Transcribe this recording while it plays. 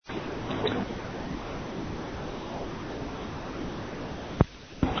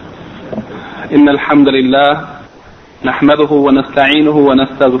إن الحمد لله نحمده ونستعينه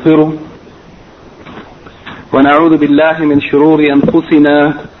ونستغفره ونعوذ بالله من شرور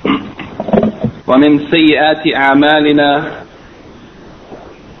أنفسنا ومن سيئات أعمالنا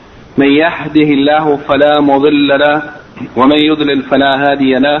من يهده الله فلا مضل له ومن يضلل فلا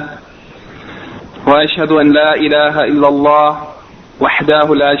هادي له وأشهد أن لا إله إلا الله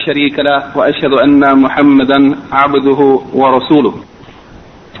وحده لا شريك له وأشهد أن محمدا عبده ورسوله.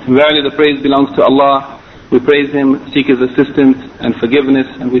 Verily the praise belongs to Allah. We praise Him, seek His assistance and forgiveness,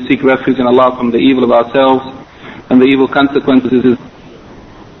 and we seek refuge in Allah from the evil of ourselves and the evil consequences.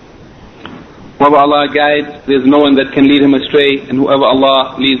 Whoever Allah guides, there is no one that can lead him astray, and whoever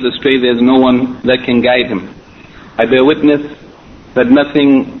Allah leads astray, there is no one that can guide him. I bear witness that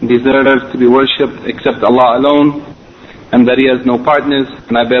nothing deserves to be worshipped except Allah alone, and that He has no partners,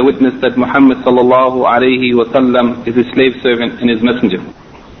 and I bear witness that Muhammad sallallahu alayhi wa sallam is His slave servant and His messenger.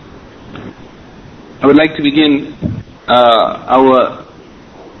 I would like to begin our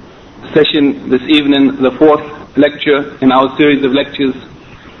session this evening, the fourth lecture in our series of lectures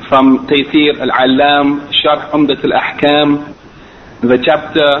from Tayseer al-Allam, Sharh Umdat al-Ahkam, the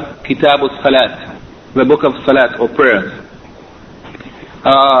chapter Kitab al-Salat, the book of Salat or prayers.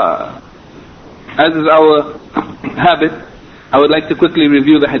 As is our habit, I would like to quickly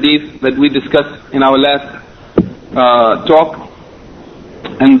review the hadith that we discussed in our last talk.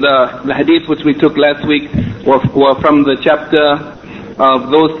 And the hadith which we took last week were from the chapter of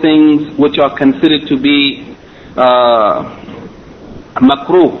those things which are considered to be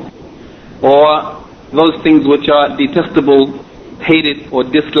makruh, or those things which are detestable, hated or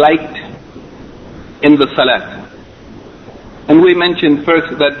disliked in the salat. And we mentioned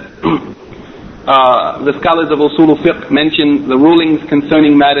first that the scholars of usul fiqh mention the rulings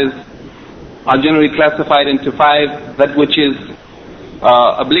concerning matters are generally classified into five: that which is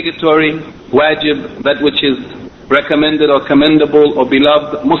obligatory, wajib, that which is recommended or commendable or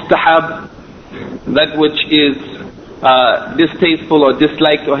beloved, mustahab, that which is distasteful or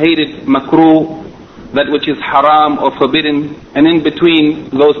disliked or hated, makruh, that which is haram or forbidden, and in between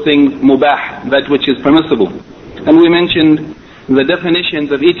those things, mubah, that which is permissible. And we mentioned the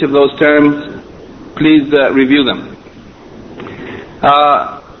definitions of each of those terms. Please review them.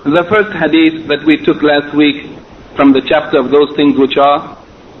 The first hadith that we took last week from the chapter of those things which are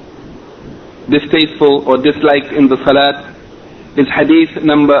distasteful or disliked in the salat is hadith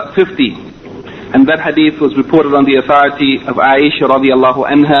number 50, and that hadith was reported on the authority of Aisha radiallahu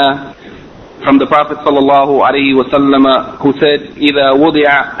anha from the Prophet sallallahu alaihi wasallam, who said, إِذَا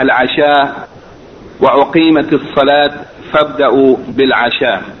وُضِعَ الْعَشَاء وَأُقِيمَتِ الصَّلَاةِ فَابْدَأُوا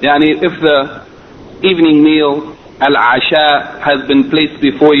بِالْعَشَاءِ. Yani, if the evening meal, al-asha, has been placed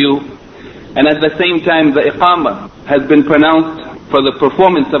before you, and at the same time the iqamah has been pronounced for the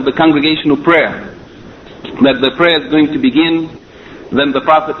performance of the congregational prayer, that the prayer is going to begin, then the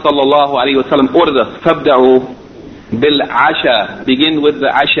Prophet sallallahu alaihi wasallam ordered us, فَابْدَعُوا بِالْعَشَى, begin with the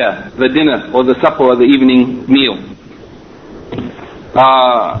asha, the dinner or the supper or the evening meal.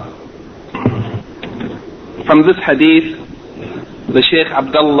 From this hadith, the Shaykh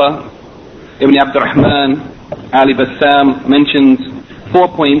Abdullah ibn Abdurrahman Ali Bassam mentions 4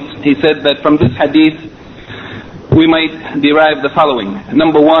 points. He said that from this hadith we might derive the following.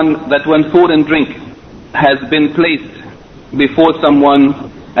 Number one, that when food and drink has been placed before someone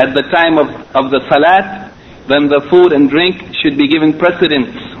at the time of the salat, then the food and drink should be given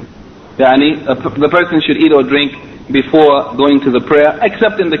precedence. Yani, the person should eat or drink before going to the prayer,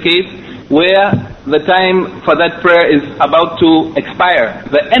 except in the case where the time for that prayer is about to expire,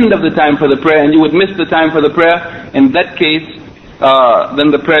 the end of the time for the prayer, and you would miss the time for the prayer. In that case,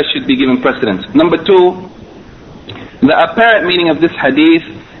 then the prayer should be given precedence. Number two, the apparent meaning of this hadith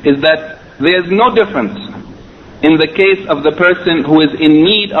is that there is no difference in the case of the person who is in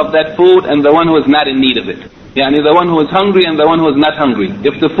need of that food and the one who is not in need of it. Yani, the one who is hungry and the one who is not hungry.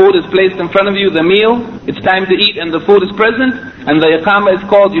 If the food is placed in front of you, the meal, it's time to eat, and the food is present, and the iqamah is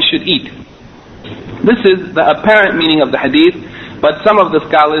called, you should eat. This is the apparent meaning of the hadith, but some of the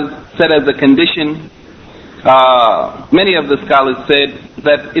scholars said as a condition, many of the scholars said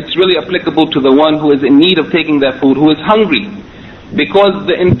that it's really applicable to the one who is in need of taking that food, who is hungry, because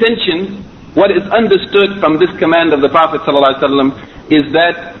the intention, what is understood from this command of the Prophet ﷺ is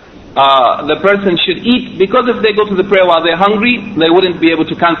that the person should eat, because if they go to the prayer while they're hungry, they wouldn't be able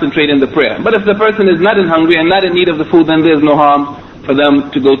to concentrate in the prayer. But if the person is not hungry and not in need of the food, then there's no harm for them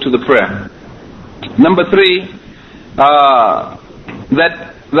to go to the prayer. Number three,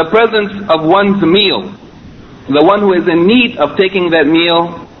 that the presence of one's meal, the one who is in need of taking that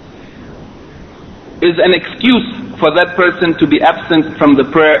meal, is an excuse for that person to be absent from the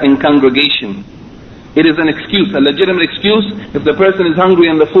prayer in congregation. It is an excuse, a legitimate excuse. If the person is hungry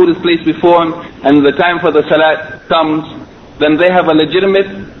and the food is placed before him and the time for the salat comes, then they have a legitimate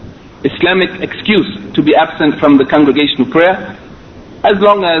Islamic excuse to be absent from the congregational prayer, as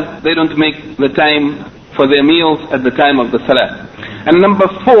long as they don't make the time for their meals at the time of the salat. And number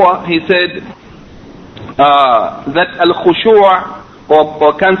 4, he said that al-khushu'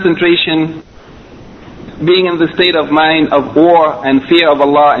 or concentration, being in the state of mind of awe and fear of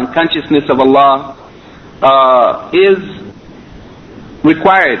Allah and consciousness of Allah, is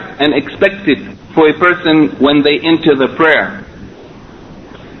required and expected for a person when they enter the prayer.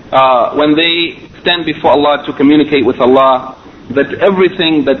 When they stand before Allah to communicate with Allah, that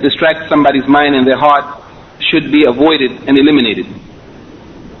everything that distracts somebody's mind and their heart should be avoided and eliminated.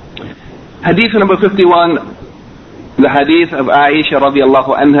 Hadith number 51, the hadith of Aisha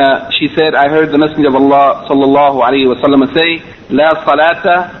radiallahu anha. She said, I heard the Messenger of Allah sallallahu alayhi wa sallam say, La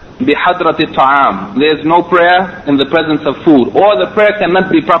salata bihadrati ta'am. There is no prayer in the presence of food, or the prayer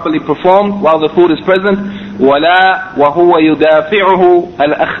cannot be properly performed while the food is present. وَلَا وَهُوَ يُدَافِعُهُ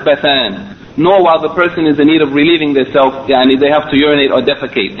الْأَخْبَثَانِ. Nor while the person is in need of relieving themselves, they have to urinate or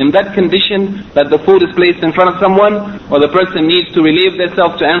defecate. In that condition, that the food is placed in front of someone, or the person needs to relieve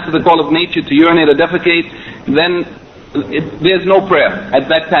themselves to answer the call of nature to urinate or defecate, then there's no prayer at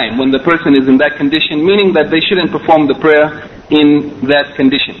that time when the person is in that condition, meaning that they shouldn't perform the prayer in that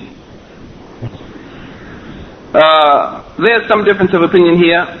condition. There's some difference of opinion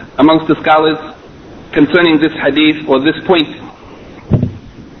here amongst the scholars concerning this hadith or this point.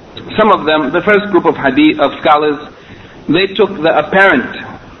 Some of them, the first group of scholars, they took the apparent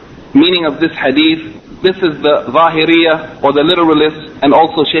meaning of this hadith. This is the Zahiriyah or the literalists, and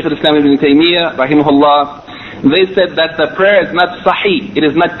also Shaykh al-Islam ibn Taymiyyah rahimahullah. They said that the prayer is not sahih, it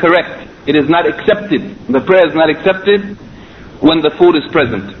is not correct, it is not accepted. The prayer is not accepted when the food is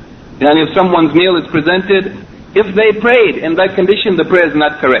present. And if someone's meal is presented, if they prayed in that condition, the prayer is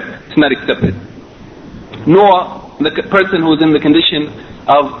not correct, it's not accepted. Nor the person who is in the condition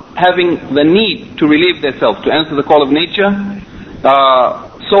of having the need to relieve themselves, to answer the call of nature,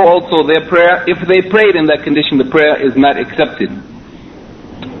 so also their prayer, if they prayed in that condition, the prayer is not accepted.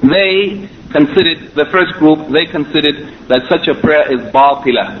 They considered, the first group, they considered that such a prayer is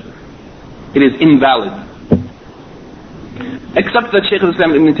batila, it is invalid. Except that Shaykh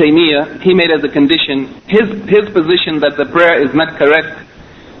al-Islam ibn Taymiyyah, he made as a condition, his position that the prayer is not correct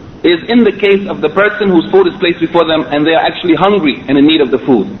is in the case of the person whose food is placed before them and they are actually hungry and in need of the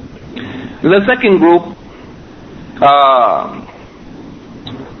food. The second group,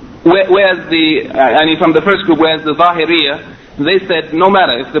 from the first group, whereas the Zahiriyah, they said no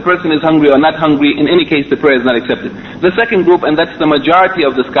matter if the person is hungry or not hungry, in any case the prayer is not accepted. The second group, and that's the majority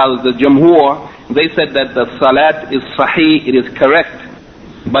of the scholars, the Jamhur, they said that the salat is sahih, it is correct,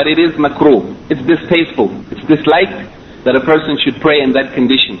 but it is makruh, it's distasteful, it's disliked that a person should pray in that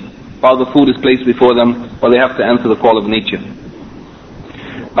condition while the food is placed before them, or they have to answer the call of nature.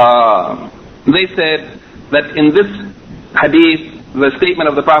 They said that in this hadith, the statement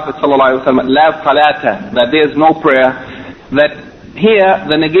of the Prophet ﷺ, la salata, that there is no prayer, that here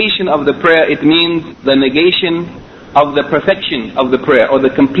the negation of the prayer, it means the negation of the perfection of the prayer or the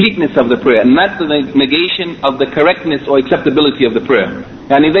completeness of the prayer, not the negation of the correctness or acceptability of the prayer.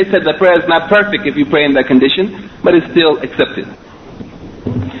 And if they said the prayer is not perfect if you pray in that condition, but it's still accepted.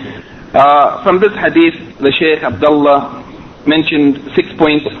 From this hadith, the Shaykh Abdullah mentioned 6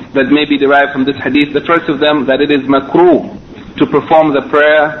 points that may be derived from this hadith. The first of them, that it is makruh to perform the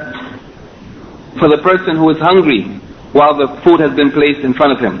prayer for the person who is hungry while the food has been placed in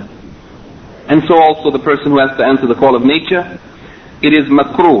front of him. And so also the person who has to answer the call of nature. It is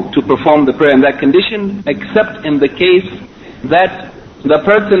makruh to perform the prayer in that condition, except in the case that the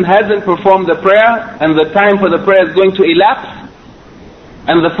person hasn't performed the prayer and the time for the prayer is going to elapse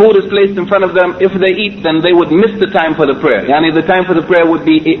and the food is placed in front of them. If they eat, then they would miss the time for the prayer. The time for the prayer would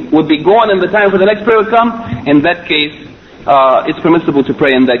be gone and the time for the next prayer would come. In that case, it's permissible to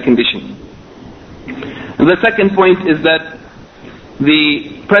pray in that condition. And the second point is that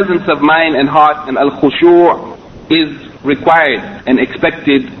the presence of mind and heart and al-khushu' is required and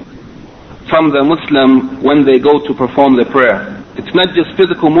expected from the Muslim when they go to perform the prayer. It's not just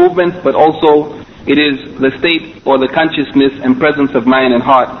physical movement, but also it is the state or the consciousness and presence of mind and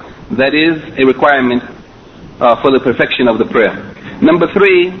heart that is a requirement for the perfection of the prayer. Number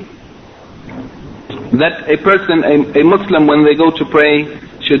 3, that a person, a Muslim, when they go to pray,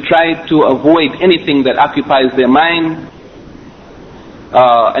 should try to avoid anything that occupies their mind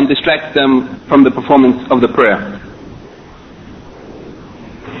and distracts them from the performance of the prayer.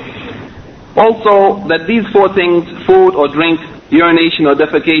 Also, that these four things, food or drink, urination or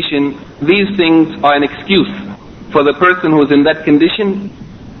defecation, these things are an excuse for the person who is in that condition.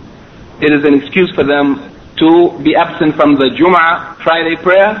 It is an excuse for them to be absent from the Jum'ah Friday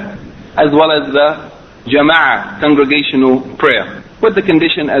prayer, as well as the Jama'ah congregational prayer, with the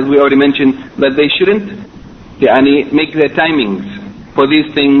condition, as we already mentioned, that they shouldn't make their timings for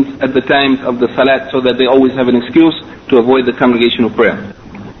these things at the times of the Salat, so that they always have an excuse to avoid the congregational prayer.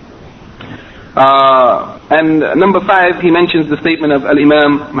 And number 5, he mentions the statement of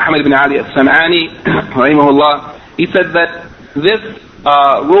Al-Imam Muhammad ibn Ali al-Sam'ani rahimahullah. He said that this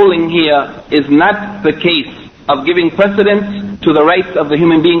ruling here is not the case of giving precedence to the rights of the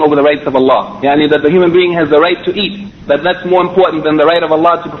human being over the rights of Allah. Yani that the human being has the right to eat, that's more important than the right of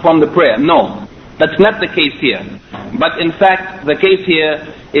Allah to perform the prayer. No, that's not the case here. But in fact, the case here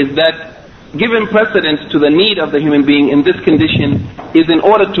is that given precedence to the need of the human being in this condition is in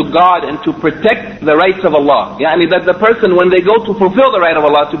order to guard and to protect the rights of Allah. Yani that the person, when they go to fulfill the right of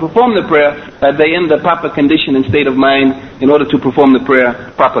Allah, to perform the prayer, that they in the proper condition and state of mind in order to perform the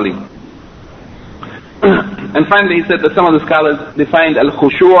prayer properly. And finally, he said that some of the scholars defined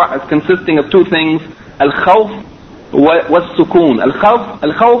al-khushu' as consisting of two things: al-khawf wa-sukoon.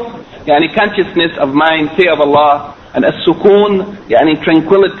 Al-khawf, yani consciousness of mind, fear of Allah, and as-sukoon, yani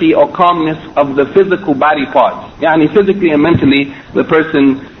tranquility or calmness of the physical body parts. Yani physically and mentally, the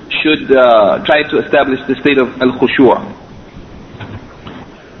person should try to establish the state of al-khushu'.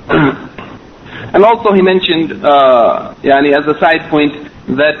 And also he mentioned, yani as a side point,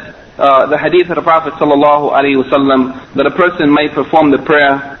 that the hadith of the Prophet sallallahu alaihi wasallam, that a person might perform the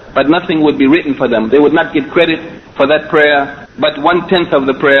prayer, but nothing would be written for them. They would not get credit for that prayer, but 1/10 of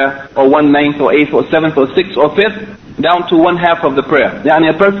the prayer, or 1/9 or 1/8 or 7th or 6th or 5th, down to 1/2 of the prayer. Yani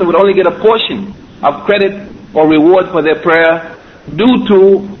a person would only get a portion of credit or reward for their prayer due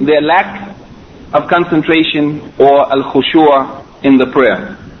to their lack of concentration or al-khushu' in the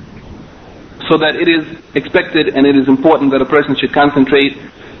prayer. So that it is expected and it is important that a person should concentrate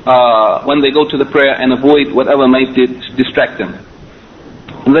when they go to the prayer and avoid whatever might distract them.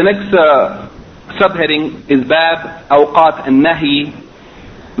 The next subheading is Bab Awqat and Nahi,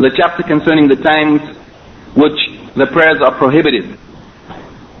 the chapter concerning the times which the prayers are prohibited.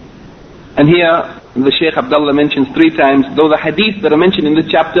 And here the Shaykh Abdullah mentions 3 times, though the hadith that are mentioned in this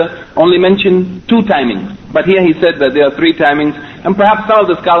chapter only mention 2 timings. But here he said that there are 3 timings, and perhaps some of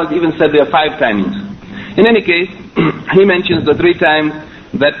the scholars even said there are 5 timings. In any case, he mentions the 3 times,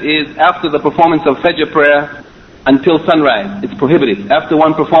 that is after the performance of Fajr prayer until sunrise. It's prohibited. After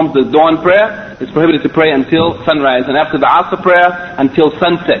one performs the dawn prayer, it's prohibited to pray until sunrise. And after the Asr prayer, until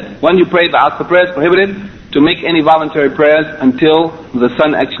sunset. When you pray the Asr prayer, it's prohibited to make any voluntary prayers until the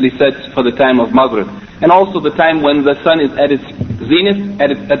sun actually sets for the time of Maghrib. And also the time when the sun is at its zenith,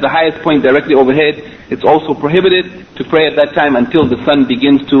 at the highest point directly overhead, it's also prohibited to pray at that time until the sun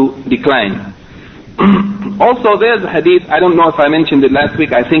begins to decline. Also there's a hadith, I don't know if I mentioned it last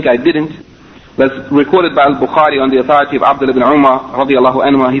week, I think I didn't, that's recorded by Al-Bukhari on the authority of Abdullah ibn Umar radiyallahu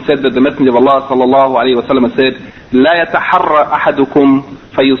anhu. He said that the Messenger of Allah sallallahu alayhi wa sallam said, لا يتحرى أحدكم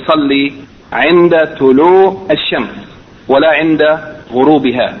فيصلي عند طلوع الشمس ولا عند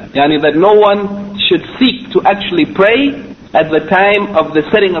غروبها. Yani that no one should seek to actually pray at the time of the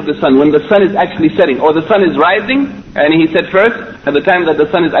setting of the sun, when the sun is actually setting, or the sun is rising, and he said first, at the time that the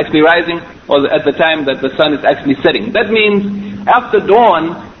sun is actually rising, or at the time that the sun is actually setting. That means after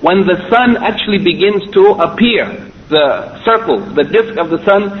dawn, when the sun actually begins to appear, the circle, the disk of the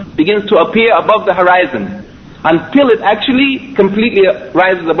sun begins to appear above the horizon, until it actually completely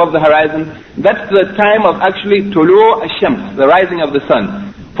rises above the horizon, that's the time of actually tulu' ash-shams, the rising of the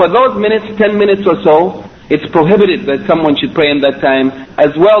sun. For those minutes, 10 minutes or so, it's prohibited that someone should pray in that time.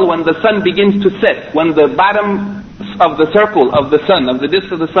 As well, when the sun begins to set, when the bottom of the circle of the sun, of the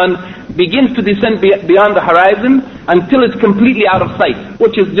disk of the sun, begins to descend beyond the horizon until it's completely out of sight,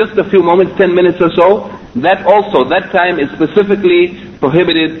 which is just a few moments, 10 minutes or so, that time is specifically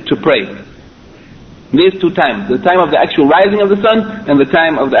prohibited to pray. These 2 times, the time of the actual rising of the sun and the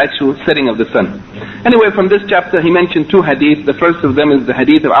time of the actual setting of the sun. Anyway, from this chapter he mentioned 2 hadith. The first of them is the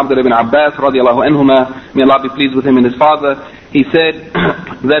hadith of Abdullah ibn Abbas radiyallahu anhuma, may Allah be pleased with him and his father. He said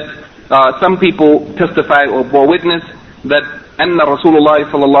that some people testify or bore witness that أن رسول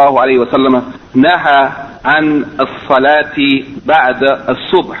الله صلى الله عليه وسلم نهى عن الصلاة بعد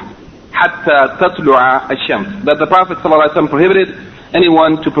الصبح حتى تطلع الشمس. That the Prophet صلى الله عليه وسلم prohibited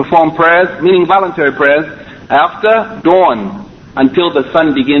anyone to perform prayers, meaning voluntary prayers, after dawn until the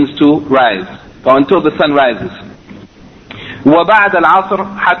sun begins to rise, or until the sun rises. وَبَعْدَ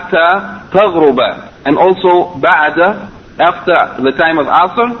الْعَصْرِ حَتَّى تَغْرُبَ. And also بعد, after the time of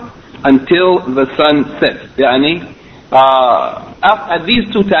Asr, until the sun sets. At these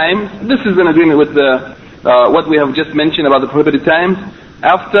two times, this is in agreement with what we have just mentioned about the prohibited times.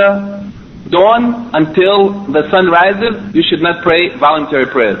 After dawn until the sun rises, you should not pray voluntary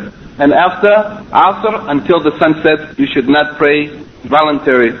prayers. And after Asr until the sun sets, you should not pray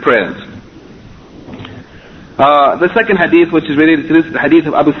voluntary prayers. The second hadith, which is related to this, the hadith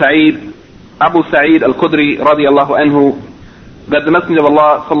of Abu Sa'id al-Khudri radiyallahu anhu, that the Messenger of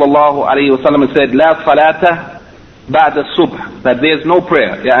Allah sallallahu alayhi wa sallam said, "La salata ba'da subh," that there is no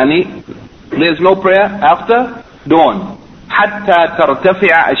prayer, there is no prayer after dawn, hatta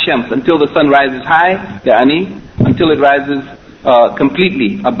tartafi'a ash-shams, until the sun rises high, until it rises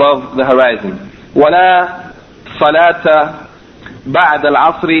completely above the horizon. Wala salata ba'da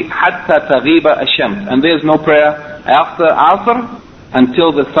al-asri hatta taghiba ash-shams, and there is no prayer after Asr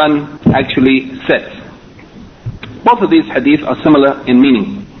until the sun actually sets. Both of these hadiths are similar in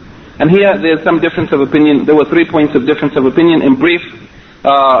meaning. And here there's some difference of opinion. There were 3 points of difference of opinion. In brief,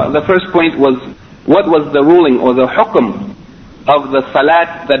 the first point was, what was the ruling or the hukm of the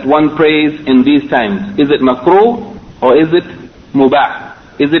salat that one prays in these times? Is it makruh or is it mubah?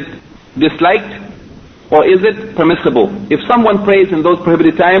 Is it disliked or is it permissible? If someone prays in those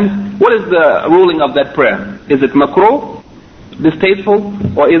prohibited times, what is the ruling of that prayer? Is it makruh, distasteful,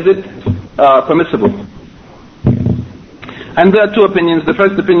 or is it permissible? And there are two opinions. The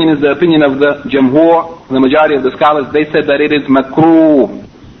first opinion is the opinion of the Jamhur, the majority of the scholars. They said that it is makruh,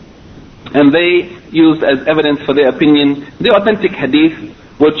 and they used as evidence for their opinion the authentic hadith,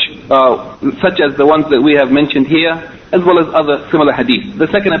 which such as the ones that we have mentioned here, as well as other similar hadith. The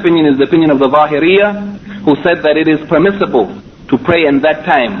second opinion is the opinion of the Zahiriyah, who said that it is permissible to pray in that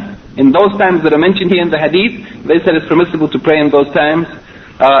time. In those times that are mentioned here in the hadith, they said it's permissible to pray in those times,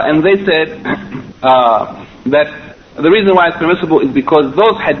 and they said that the reason why it's permissible is because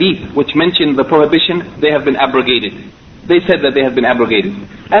those hadith which mention the prohibition, they have been abrogated. They said that they have been abrogated.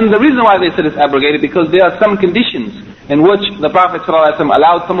 And the reason why they said it's abrogated, because there are some conditions in which the Prophet ﷺ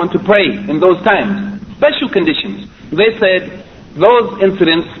allowed someone to pray in those times. Special conditions. They said those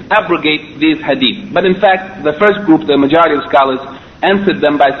incidents abrogate these hadith. But in fact, the first group, the majority of scholars, answered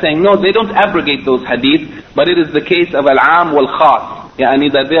them by saying, no, they don't abrogate those hadith, but it is the case of al-am wal-khas.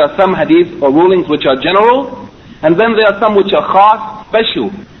 That there are some hadith or rulings which are general, and then there are some which are khas, special,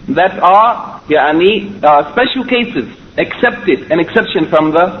 that are special cases, accepted, an exception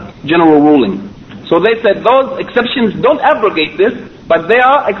from the general ruling. So they said those exceptions don't abrogate this, but they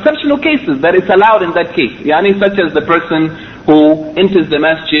are exceptional cases that it's allowed in that case. Such as the person who enters the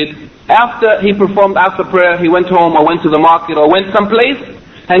masjid, after he performed after prayer, he went home or went to the market or went someplace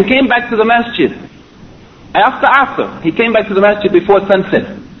and came back to the masjid. After he came back to the masjid before sunset.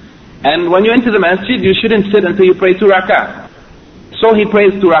 And when you enter the masjid, you shouldn't sit until you pray 2 rak'ah. So he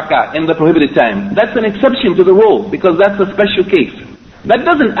prays 2 rak'ah in the prohibited time. That's an exception to the rule, because that's a special case. That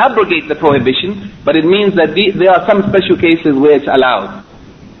doesn't abrogate the prohibition, but it means that there are some special cases where it's allowed.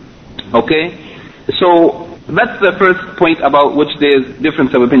 Okay? So that's the first point about which there's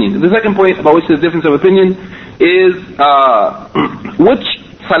difference of opinion. The second point about which there's difference of opinion is which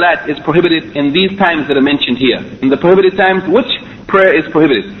salat is prohibited in these times that are mentioned here. In the prohibited times, which prayer is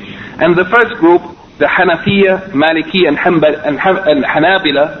prohibited? And the first group, the Hanafiya, Maliki, and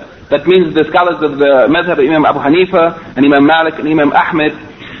Hanabila, that means the scholars of the madhab of Imam Abu Hanifa, and Imam Malik, and Imam Ahmed,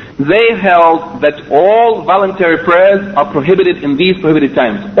 they held that all voluntary prayers are prohibited in these prohibited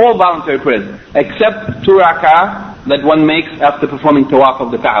times. All voluntary prayers, except 2 rak'ah that one makes after performing tawaf of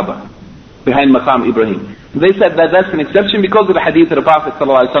the Kaaba, behind Maqam Ibrahim. They said that that's an exception because of the hadith of the Prophet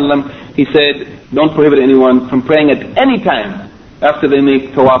ﷺ. He said, don't prohibit anyone from praying at any time after they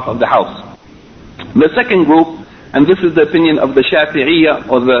make tawaf of the house. The second group, and this is the opinion of the Shafi'iyya,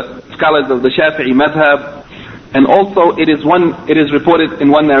 or the scholars of the Shafi'i madhab, and also it is reported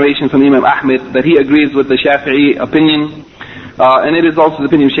in one narration from Imam Ahmed that he agrees with the Shafi'i opinion, and it is also the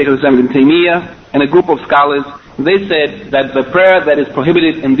opinion of Shaykh al-Islam ibn Taymiyyah, and a group of scholars. They said that the prayer that is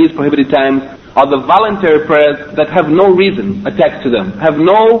prohibited in these prohibited times are the voluntary prayers that have no reason attached to them, have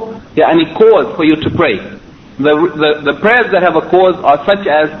no any cause for you to pray. The prayers that have a cause are such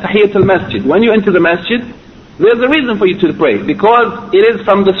as Tahiyatul Masjid. When you enter the masjid, there's a reason for you to pray, because it is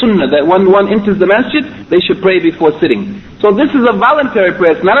from the sunnah that when one enters the masjid, they should pray before sitting. So this is a voluntary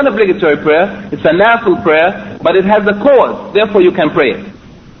prayer, it's not an obligatory prayer, it's a nafil prayer, but it has a cause, therefore you can pray it.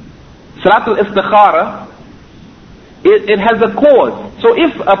 Salatul Istikhara, it has a cause. So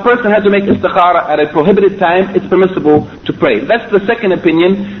if a person had to make istikhara at a prohibited time, it's permissible to pray. That's the second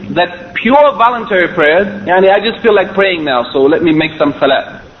opinion, that pure voluntary prayers, I just feel like praying now, so let me make some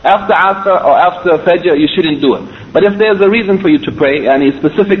salat. after Asr or after Fajr, you shouldn't do it. But if there's a reason for you to pray, and a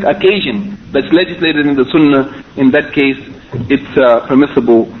specific occasion that's legislated in the Sunnah, in that case, it's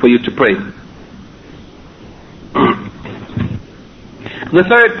permissible for you to pray. The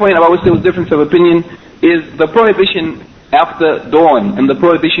third point about which there was difference of opinion is the prohibition after dawn and the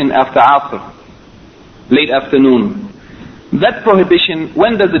prohibition after Asr, late afternoon. That prohibition,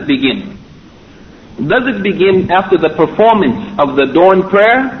 when does it begin? Does it begin after the performance of the dawn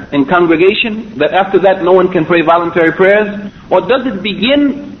prayer in congregation, that after that no one can pray voluntary prayers? Or does it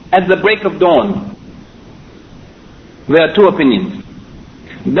begin at the break of dawn? There are two opinions.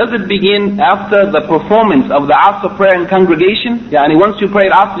 Does it begin after the performance of the Asr prayer in congregation? Yani once you pray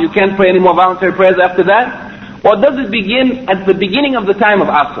Asr, you can't pray any more voluntary prayers after that? Or does it begin at the beginning of the time of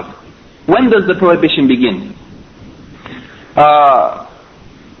Asr? When does the prohibition begin? The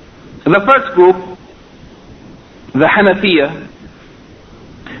first group, the Hanafiya,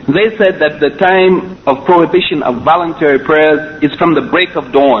 they said that the time of prohibition of voluntary prayers is from the break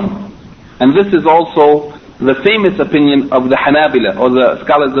of dawn. And this is also the famous opinion of the Hanabila, or the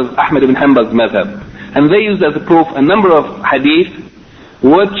scholars of Ahmad ibn Hanbal's madhab. And they used as a proof a number of hadith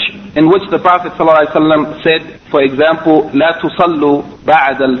in which the Prophet ﷺ said, for example, لا تصلوا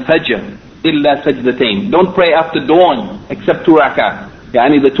بعد الفجر إلا سجدتين. Don't pray after dawn except 2 rak'ah.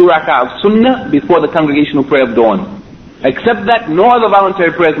 Yani the 2 rak'ah of sunnah before the congregational prayer of dawn. Except that, no other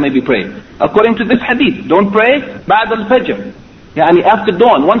voluntary prayers may be prayed. According to this hadith, don't pray بعد الفجر. Yani after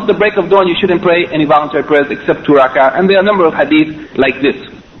dawn, once the break of dawn, you shouldn't pray any voluntary prayers except 2 rak'ah. And there are a number of hadith like this.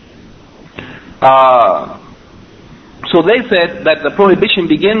 So they said that the prohibition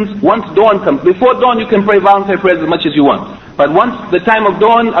begins once dawn comes. Before dawn you can pray voluntary prayers as much as you want. But once the time of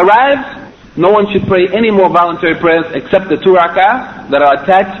dawn arrives, no one should pray any more voluntary prayers except the 2 rak'ah that are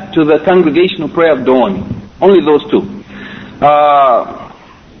attached to the congregational prayer of dawn. Only those two.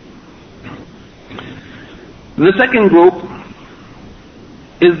 The second group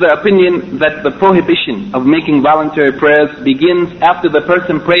is the opinion that the prohibition of making voluntary prayers begins after the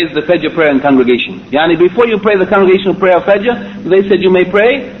person prays the Fajr prayer in congregation. Yani before you pray the congregational prayer of Fajr, they said you may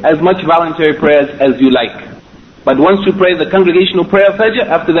pray as much voluntary prayers as you like. But once you pray the congregational prayer of Fajr,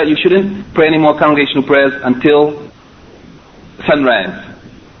 after that you shouldn't pray any more congregational prayers until sunrise.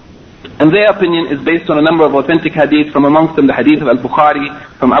 And their opinion is based on a number of authentic hadith, from amongst them the hadith of Al-Bukhari,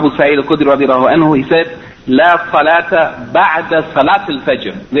 from Abu Sa'id al-Khudri radiallahu anhu. He said, لا صلاة بعد صلاة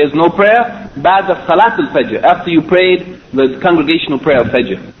الفجر. There's no prayer بعد صلاة الفجر, after you prayed the congregational prayer of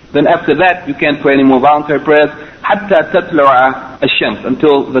Fajr. Then after that you can't pray any more voluntary prayers حتى تطلع الشمس,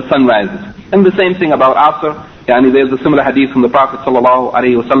 until the sun rises. And the same thing about Asr. Yani there's a similar hadith from the Prophet sallallahu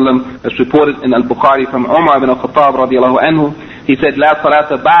alaihi wasallam that's reported in Al-Bukhari from Umar ibn al-Khattab radiallahu anhu. He said, لا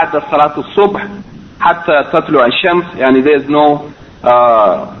صلاة بعد صلاة الصبح حتى تطلع الشمس. Yani there's no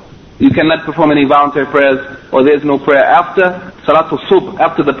you cannot perform any voluntary prayers, or there is no prayer after Salatul Subh,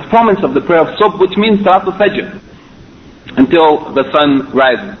 after the performance of the prayer of Subh, which means Salatul Fajr, until the sun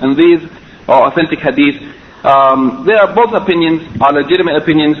rises. And these are authentic hadith. There are both opinions, are legitimate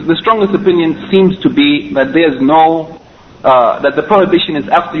opinions. The strongest opinion seems to be that there is no, that the prohibition is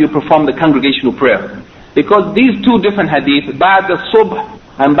after you perform the congregational prayer. Because these two different hadith, Ba'd al-Subh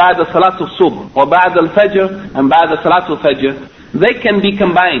and Ba'd al-Salatul Subh, or Ba'd al-Fajr and Ba'd al-Salatul Fajr, they can be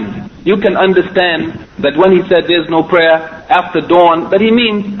combined. You can understand that when he said there's no prayer after dawn, that he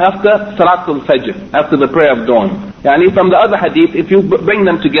means after Salatul Fajr, after the prayer of dawn. Yani from the other hadith, if you bring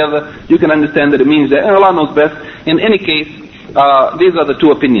them together, you can understand that it means that, and Allah knows best. In any case, these are the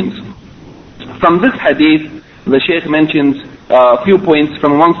two opinions. From this hadith, the Shaykh mentions a few points.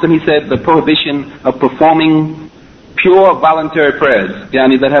 From amongst them he said the prohibition of performing pure voluntary prayers,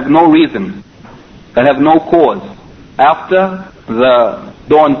 yani that have no reason, that have no cause, after the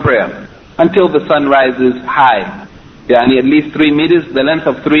dawn prayer, until the sun rises high. Yani at least 3 meters, the length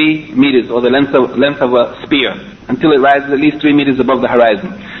of 3 meters, or the length of a spear, until it rises at least 3 meters above the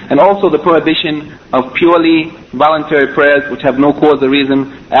horizon. And also the prohibition of purely voluntary prayers which have no cause or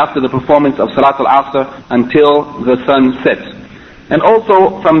reason after the performance of Salatul Asr until the sun sets. And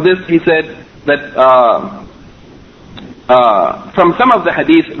also from this he said that from some of the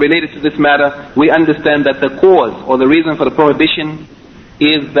hadith related to this matter, we understand that the cause or the reason for the prohibition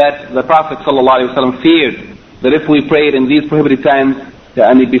is that the Prophet ﷺ feared that if we prayed in these prohibited times,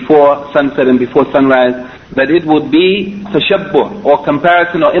 before sunset and before sunrise, that it would be tashabbuh, or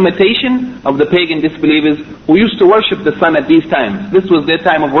comparison or imitation of the pagan disbelievers who used to worship the sun at these times. This was their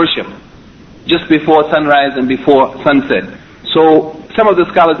time of worship, just before sunrise and before sunset. So some of the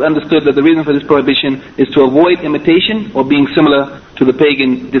scholars understood that the reason for this prohibition is to avoid imitation or being similar to the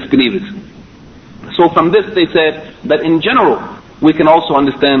pagan disbelievers. So from this they said that in general, we can also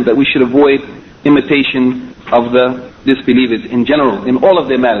understand that we should avoid imitation of the disbelievers in general. In all of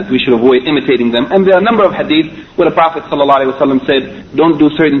their matters, we should avoid imitating them. And there are a number of hadith where the Prophet ﷺ said, don't do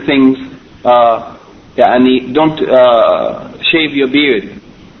certain things, don't shave your beard.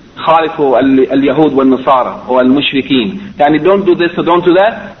 خالفوا اليهود والنصارى or المشركين. Don't do this or don't do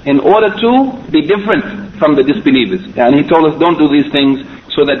that in order to be different from the disbelievers. And he told us don't do these things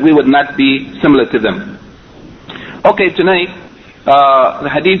so that we would not be similar to them. Okay, tonight the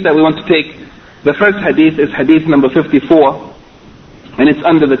hadith that we want to take, the first hadith is hadith number 54, and it's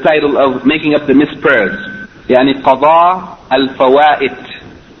under the title of making up the missed prayers. قضاء الفوائد.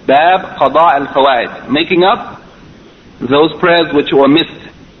 باب قضاء الفوائد, making up those prayers which were missed.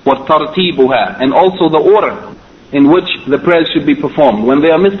 وَتَرْتِيبُهَا, and also the order in which the prayers should be performed. When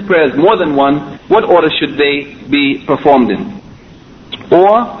there are missed prayers, more than one, what order should they be performed in?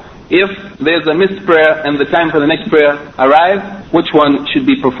 Or, if there's a missed prayer and the time for the next prayer arrives, which one should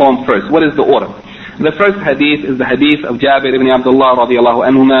be performed first? What is the order? The first hadith is the hadith of Jabir ibn Abdullah radiallahu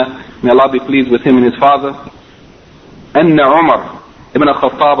anhuma, may Allah be pleased with him and his father. أن عمر ibn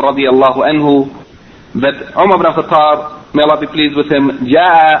al-Khattab radiallahu anhu, that Umar ibn al-Khattab, may Allah be pleased with him,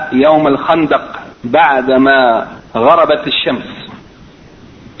 جاء يوم الخندق بعدما غربت الشمس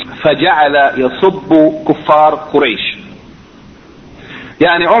فجعل يصب كفار قريش.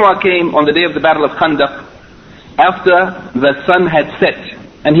 Umar came on the day of the battle of Khandaq after the sun had set,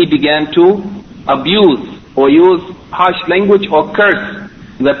 and he began to abuse or use harsh language or curse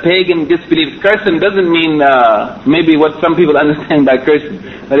the pagan disbelievers. Cursing doesn't mean maybe what some people understand by cursing,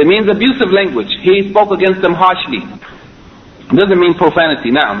 but it means abusive language. He spoke against them harshly. It doesn't mean profanity.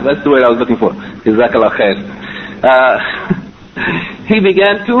 Now, that's the word I was looking for. Jazakallah khair. He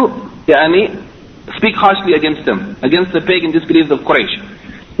began to speak harshly against them, against the pagan disbelievers of Quraysh.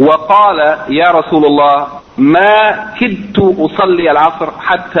 وقال يا رسول الله ما كدت أصلي العصر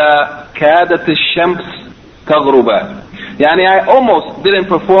حتى كادت الشمس تغرب. I almost didn't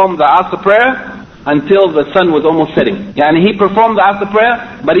perform the Asr prayer until the sun was almost setting. He performed the Asr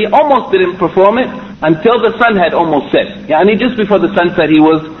prayer, but he almost didn't perform it until the sun had almost set. Just before the sun set, he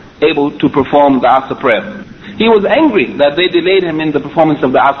was able to perform the Asr prayer. He was angry that they delayed him in the performance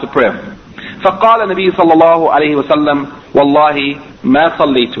of the Asr prayer. فقال النبي صلى الله عليه وسلم والله ما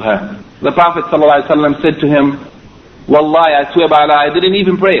صليتها. The Prophet صلى الله عليه وسلم said to him, Wallahi, I swear by Allah, I didn't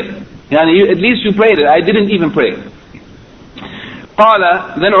even pray it. At least you prayed it, I didn't even pray it. قال,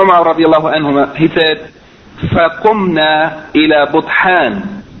 then Umar رضي الله عنهما, he said, فقمنا إلى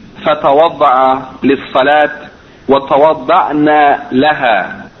بطحان فتوضع للصلاة وتوضعنا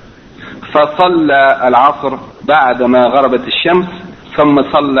لها فصلى العصر بعدما غربت الشمس ثم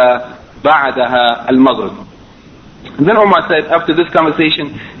صلى بعدها المغرب. Then Umar said, after this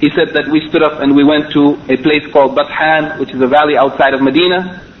conversation, he said that we stood up and we went to a place called Bathan, which is a valley outside of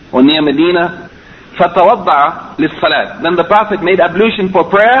Medina, or near Medina. فَتَوَضَّعَ لِلصَّلَاةِ. Then the Prophet made ablution for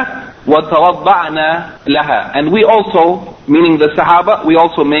prayer, وَتَوَضَّعْنَا لَهَا. And we also, meaning the Sahaba, we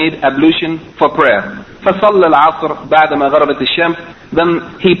also made ablution for prayer. فَصَلَّ الْعَصْرِ بَعْدَمَا غَرَبَتِ الشَّمْسِ.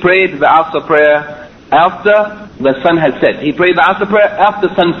 Then he prayed the Asr prayer after the sun had set. He prayed the Asr prayer after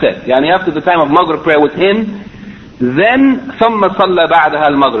sunset. After the time of Maghrib prayer was in. Then ثُمَّ صَلَّ بَعْدَهَا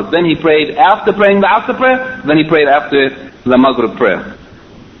الْمَغْرِبِ. Then he prayed after praying the Asr prayer, then he prayed after the Maghrib prayer.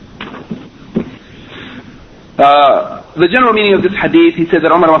 The general meaning of this hadith, he said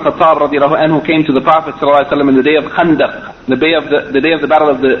that Umar ibn Khattab radiallahu anhu came to the Prophet sallallahu alaihi wasallam in the day of Khandaq, the day of the battle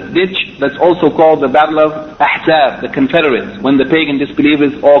of the ditch, that's also called the battle of Ahzab, the confederates, when the pagan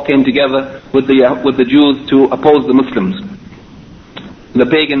disbelievers all came together with the Jews to oppose the Muslims, the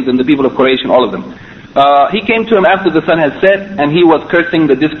pagans and the people of Quraysh and all of them. He came to him after the sun had set, and he was cursing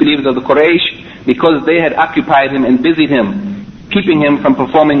the disbelievers of the Quraysh because they had occupied him and busied him, keeping him from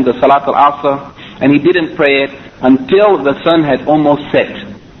performing the Salat al-Asr, and he didn't pray it until the sun had almost set.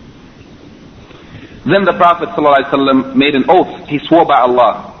 Then the Prophet ﷺ made an oath. He swore by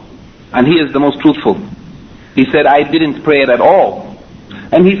Allah, and he is the most truthful. He said, I didn't pray it at all.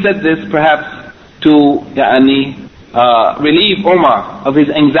 And he said this perhaps to relieve Umar of his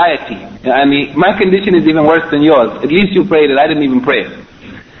anxiety. My condition is even worse than yours. At least you prayed it, I didn't even pray it.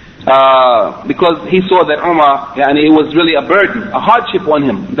 Because he saw that Umar, it was really a burden, a hardship on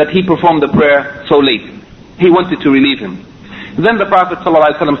him that he performed the prayer so late. He wanted to relieve him. Then the Prophet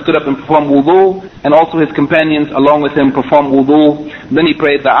ﷺ stood up and performed wudu, and also his companions along with him performed wudu. Then he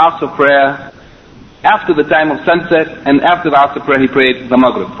prayed the Asr prayer after the time of sunset, and after the Asr prayer he prayed the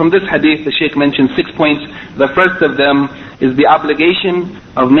Maghrib. From this hadith the Shaykh mentioned 6 points. The first of them is the obligation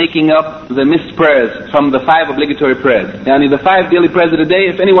of making up the missed prayers from the 5 obligatory prayers. The 5 daily prayers of the day,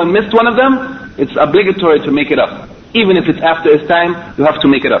 if anyone missed one of them, it's obligatory to make it up. Even if it's after his time, you have to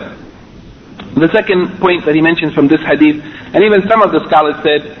make it up. The second point that he mentions from this hadith, and even some of the scholars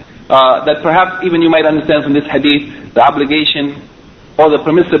said that perhaps even you might understand from this hadith the obligation or the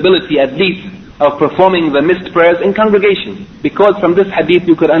permissibility at least of performing the missed prayers in congregation. Because from this hadith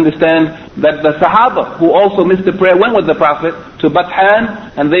you could understand that the Sahaba who also missed the prayer went with the Prophet to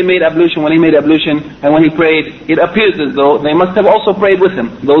Bathan, and they made ablution when he made ablution, and when he prayed, it appears as though they must have also prayed with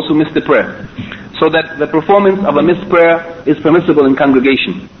him, those who missed the prayer. So that the performance of a missed prayer is permissible in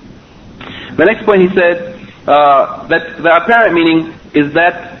congregation. The next point he said, that the apparent meaning is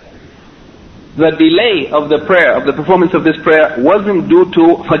that the delay of the prayer, of the performance of this prayer, wasn't due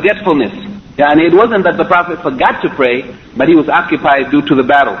to forgetfulness. And it wasn't that the Prophet forgot to pray, but he was occupied due to the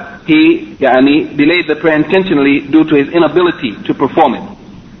battle. He delayed the prayer intentionally due to his inability to perform it.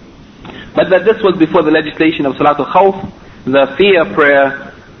 But that this was before the legislation of Salatul Khawf, the fear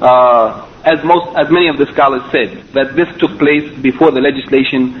prayer, as many of the scholars said, that this took place before the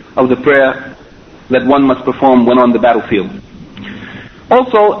legislation of the prayer that one must perform when on the battlefield.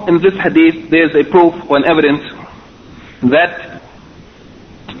 Also, in this hadith, there is a proof or an evidence that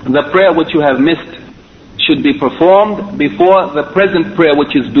the prayer which you have missed should be performed before the present prayer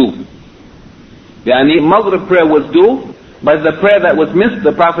which is due. Maghrib prayer was due, but the prayer that was missed,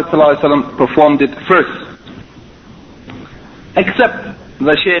 the Prophet ﷺ performed it first. Except,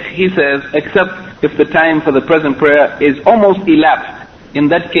 the Shaykh, he says, except if the time for the present prayer is almost elapsed. In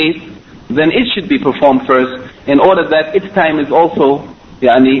that case, then it should be performed first, in order that its time is also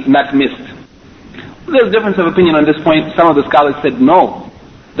not missed. There's a difference of opinion on this point. Some of the scholars said no,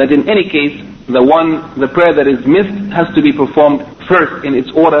 that in any case, the prayer that is missed has to be performed first in its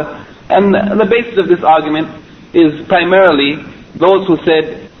order. And the basis of this argument is primarily those who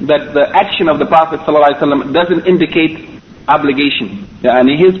said that the action of the Prophet ﷺ doesn't indicate obligation.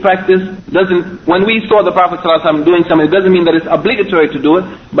 His practice doesn't, when we saw the Prophet ﷺ doing something, it doesn't mean that it's obligatory to do it,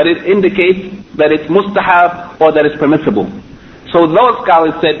 but it indicates that it's mustahab or that it's permissible. So those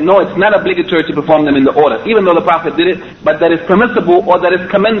scholars said, no, it's not obligatory to perform them in the order, even though the Prophet did it, but that is permissible or that is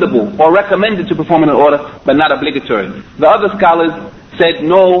commendable or recommended to perform in an order, but not obligatory. The other scholars said,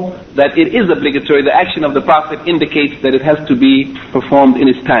 no, that it is obligatory. The action of the Prophet indicates that it has to be performed in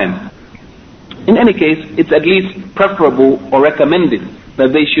its time. In any case, it's at least preferable or recommended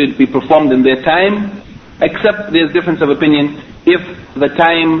that they should be performed in their time, except there's difference of opinion if the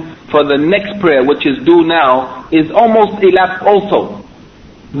time for the next prayer, which is due now, is almost elapsed also.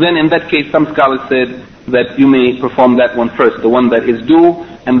 Then in that case, some scholars said that you may perform that one first, the one that is due,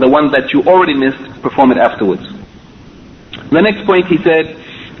 and the one that you already missed, perform it afterwards. The next point he said,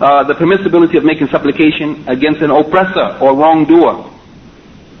 the permissibility of making supplication against an oppressor or wrongdoer.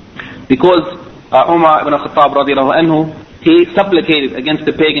 Because Umar ibn Khattab radiallahu anhu, he supplicated against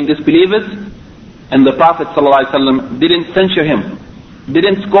the pagan disbelievers, and the Prophet ﷺ didn't censure him,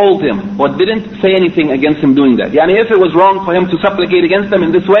 didn't scold him, or didn't say anything against him doing that. If it was wrong for him to supplicate against them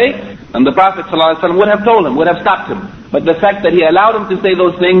in this way, and the Prophet ﷺ would have told him, would have stopped him. But the fact that he allowed him to say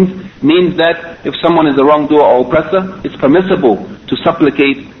those things means that if someone is a wrongdoer or oppressor, it's permissible to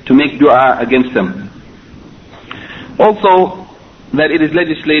supplicate, to make dua against them. Also, that it is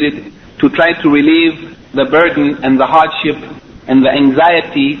legislated to try to relieve the burden and the hardship and the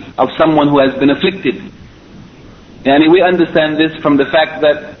anxiety of someone who has been afflicted. We understand this from the fact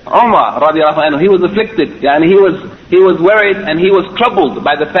that Umar radiallahu anhu, he was afflicted. He was worried and he was troubled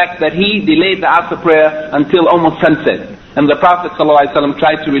by the fact that he delayed the Asr prayer until almost sunset. And the Prophet ﷺ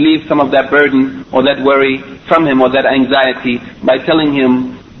tried to relieve some of that burden or that worry from him or that anxiety by telling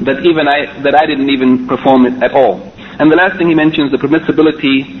him that I didn't even perform it at all. And the last thing he mentions, the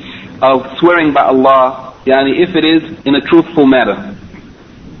permissibility of swearing by Allah, if it is in a truthful matter,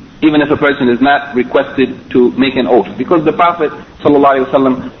 even if a person is not requested to make an oath. Because the Prophet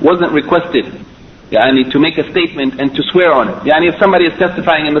ﷺ wasn't requested to make a statement and to swear on it. If somebody is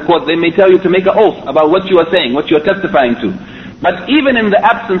testifying in the court, they may tell you to make an oath about what you are saying, what you are testifying to. But even in the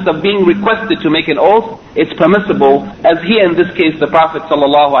absence of being requested to make an oath, it's permissible, as here in this case the Prophet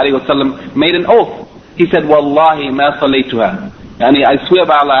ﷺ made an oath. He said, Wallahi ma salaytuha. I swear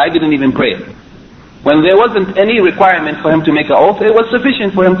by Allah, I didn't even pray it. When there wasn't any requirement for him to make an oath, it was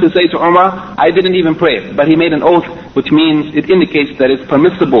sufficient for him to say to Umar, I didn't even pray it. But he made an oath, which means it indicates that it's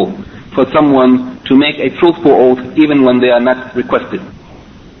permissible for someone to make a truthful oath even when they are not requested.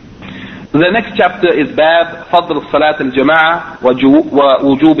 The next chapter is Bab Fadl Salat al-Jama'ah wa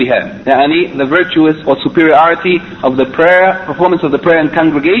wujubiha. The virtuous or superiority of the prayer, performance of the prayer in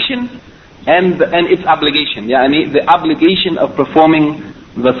congregation and its obligation. The obligation of performing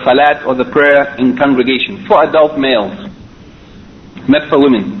the salat or the prayer in congregation for adult males, not for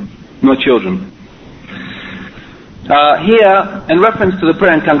women, no children. Here, in reference to the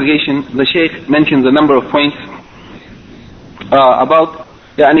prayer in congregation, the Shaykh mentions a number of points about,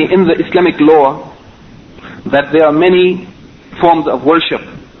 in the Islamic law, that there are many forms of worship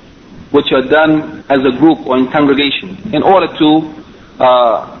which are done as a group or in congregation in order to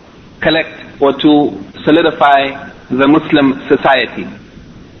collect or to solidify the Muslim society.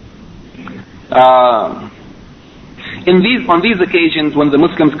 On these occasions, when the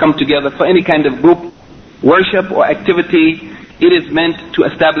Muslims come together for any kind of group worship or activity, it is meant to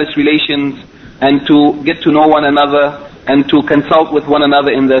establish relations and to get to know one another and to consult with one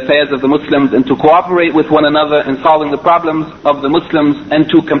another in the affairs of the Muslims and to cooperate with one another in solving the problems of the Muslims and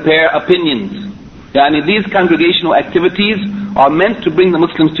to compare opinions. These congregational activities are meant to bring the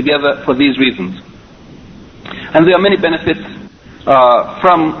Muslims together for these reasons. And there are many benefits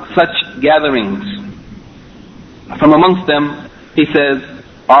from such gatherings. From amongst them, he says,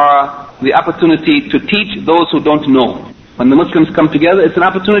 are the opportunity to teach those who don't know. When the Muslims come together, it's an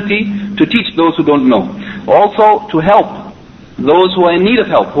opportunity to teach those who don't know. Also, to help those who are in need of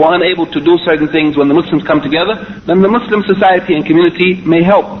help, who are unable to do certain things. When the Muslims come together, then the Muslim society and community may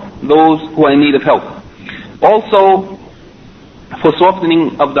help those who are in need of help. Also, for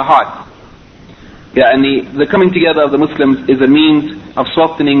softening of the heart. The coming together of the Muslims is a means of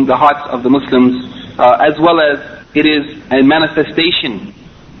softening the hearts of the Muslims, as well as it is a manifestation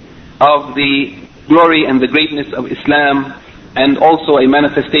of the glory and the greatness of Islam, and also a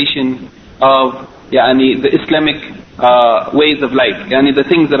manifestation of the Islamic ways of life, the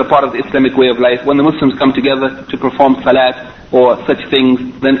things that are part of the Islamic way of life. When the Muslims come together to perform salat or such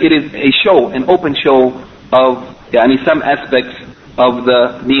things, then it is a show, an open show of some aspects of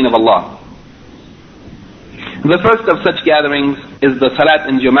the deen of Allah. The first of such gatherings is the salat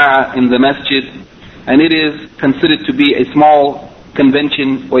in jama'ah in the masjid, and it is considered to be a small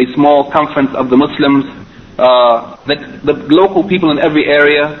convention or a small conference of the Muslims, that the local people in every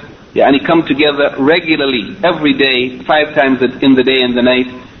area come together regularly, every day, 5 times in the day and the night.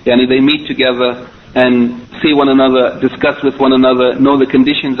 They meet together and see one another, discuss with one another, know the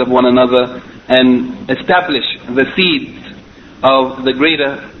conditions of one another, and establish the seeds of the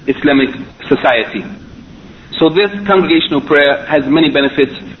greater Islamic society. So this congregational prayer has many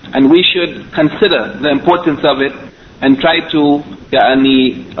benefits, and we should consider the importance of it and try to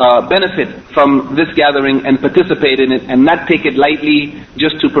benefit from this gathering and participate in it, and not take it lightly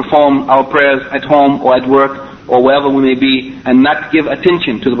just to perform our prayers at home or at work or wherever we may be, and not give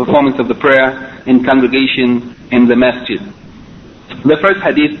attention to the performance of the prayer in congregation in the masjid. The first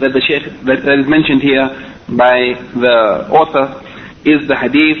hadith that the Shaykh that is mentioned here by the author is the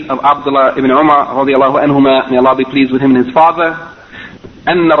hadith of Abdullah ibn Umar radiallahu anhuma, may Allah be pleased with him and his father,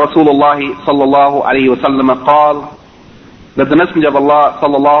 أن رسول الله صلى الله عليه وسلم قال, that the Messenger of Allah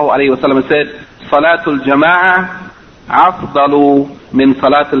sallallahu alayhi wa sallam said, Salatul Jama'ah afdalu min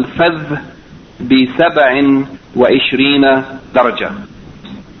Salatul Fadh bi 27 daraja.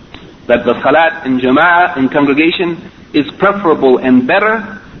 That the Salat in Jama'ah, in congregation, is preferable and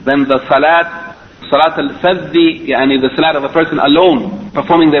better than the Salat al-Fadh, the Salat of a person alone,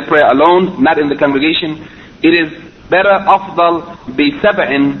 performing their prayer alone, not in the congregation. It is better, afdal bi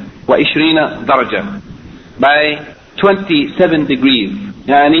 27 daraja, by 27 degrees.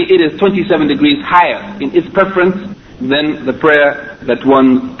 It is 27 degrees higher in its preference than the prayer that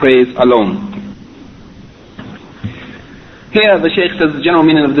one prays alone. Here the Shaykh says the general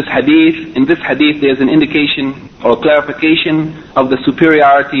meaning of this hadith. In this hadith there is an indication or clarification of the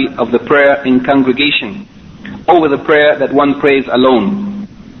superiority of the prayer in congregation over the prayer that one prays alone.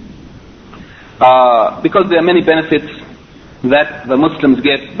 Because there are many benefits that the Muslims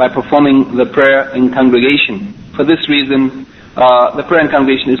get by performing the prayer in congregation. For this reason, the prayer in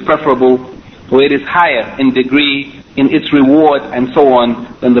congregation is preferable, or it is higher in degree, in its reward and so on,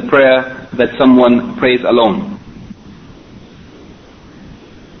 than the prayer that someone prays alone.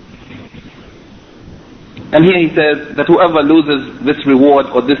 And here he says that whoever loses this reward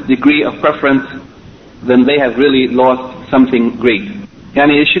or this degree of preference, then they have really lost something great.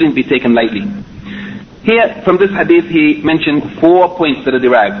 It shouldn't be taken lightly. Here, from this hadith, he mentioned 4 points that are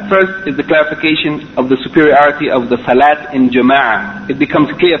derived. First is the clarification of the superiority of the salat in jama'ah. It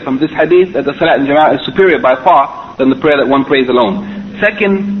becomes clear from this hadith that the salat in jama'ah is superior by far than the prayer that one prays alone.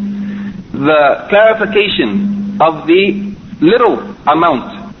 Second, the clarification of the little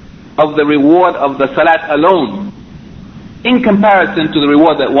amount of the reward of the salat alone in comparison to the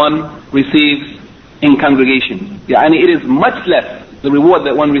reward that one receives in congregation. It is much less, the reward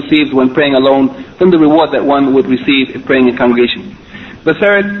that one receives when praying alone, than the reward that one would receive if praying in congregation. The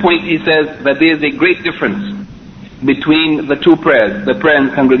third point, he says that there is a great difference between the two prayers, the prayer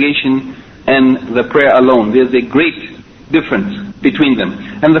in congregation and the prayer alone. There's a great difference between them.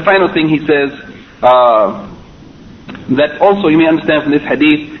 And the final thing he says, that also you may understand from this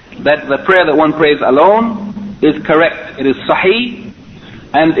hadith, that the prayer that one prays alone is correct. It is sahih,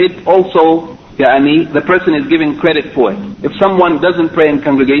 and it also, the person is giving credit for it. If someone doesn't pray in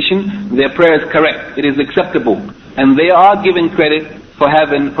congregation, their prayer is correct. It is acceptable. And they are given credit for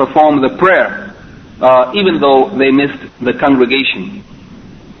having performed the prayer, even though they missed the congregation.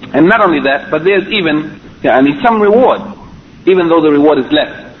 And not only that, but there's even some reward, even though the reward is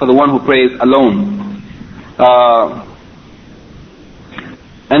less for the one who prays alone.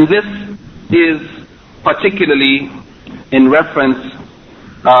 And this is particularly in reference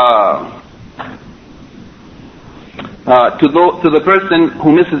to the person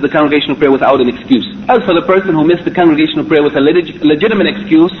who misses the congregational prayer without an excuse. As for the person who missed the congregational prayer with a legitimate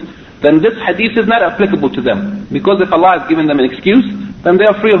excuse, then this hadith is not applicable to them. Because if Allah has given them an excuse, then they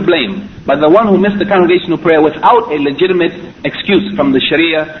are free of blame. But the one who missed the congregational prayer without a legitimate excuse from the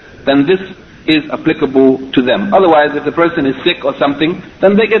Sharia, then this is applicable to them. Otherwise, if the person is sick or something,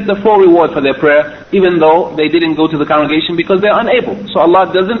 then they get the full reward for their prayer, even though they didn't go to the congregation because they are unable. So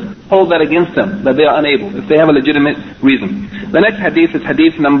Allah doesn't hold that against them, that they are unable, if they have a legitimate reason. The next hadith is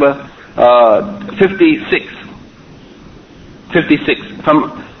hadith number 56.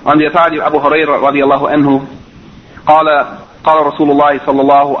 On the authority of Abu Hurairah radiallahu anhu, قال رسول الله صلى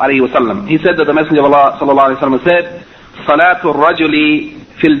الله عليه وسلم. He said that the Messenger of Allah صلى الله عليه وسلم said, صلاة الرجل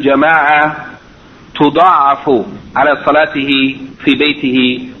في الجماعة تضاعف على صلاته في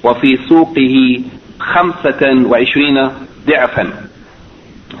بيته وفي سوقه 25 ضعفا.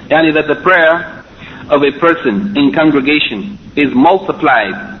 Yani that the prayer of a person in congregation is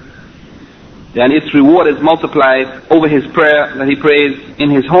multiplied, and its reward is multiplied over his prayer that he prays in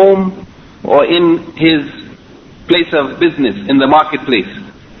his home or in his place of business in the marketplace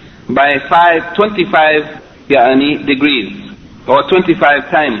by 25 degrees, or 25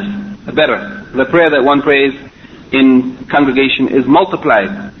 times better. The prayer that one prays in congregation is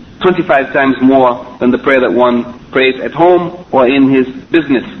multiplied 25 times more than the prayer that one prays at home or in his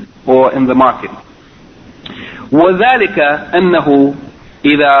business or in the market. وذلك أنه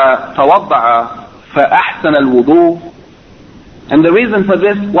إذا توضأ فأحسن الوضوء. And the reason for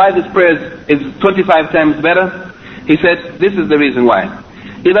this, why this prayer is 25 times better, he said, this is the reason why.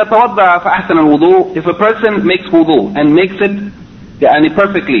 إذا توضأ فأحسن الوضوء. If a person makes wudu and makes it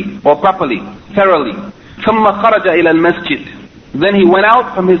perfectly or properly, thoroughly, ثم خرج إلى المسجد, then he went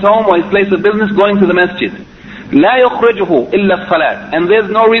out from his home or his place of business going to the masjid. لا يخرجه إلا الصلاة. And there's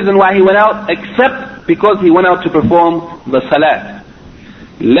no reason why he went out except because he went out to perform the salat.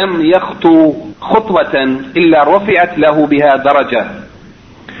 لم يخطو خطوة إلا رفعت له بها درجة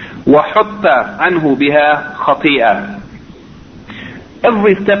وحط عنه بها خطيئة.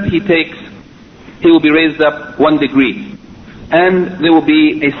 Every step he takes, he will be raised up 1 degree, and there will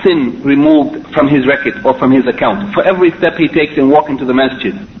be a sin removed from his record or from his account. For every step he takes in walking to the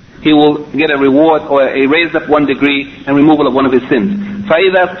masjid, he will get a reward or a raised up 1 degree and removal of one of his sins.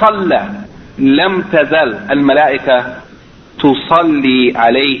 فإذا صلى لم تزل الملائكة تصلي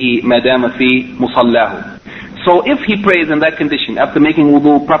عليه ما دام في مصلاه. So if he prays in that condition, after making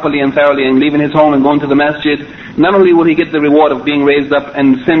wudu properly and thoroughly and leaving his home and going to the masjid, not only will he get the reward of being raised up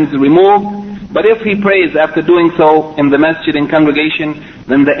and sins removed, but if he prays after doing so in the masjid in congregation,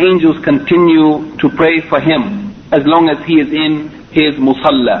 then the angels continue to pray for him as long as he is in his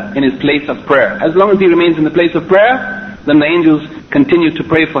musalla, in his place of prayer. As long as he remains in the place of prayer, then the angels continue to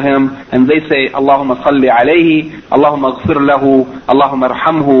pray for him, and they say, Allahumma salli alayhi, Allahumma ghfir lahu, Allahumma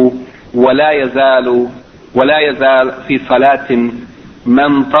arhamhu, ولا يزال في صلاة من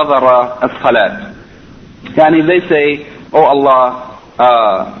انتظر الصلاة. Yani they say, oh Allah,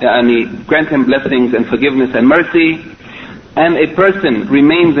 grant him blessings and forgiveness and mercy, and a person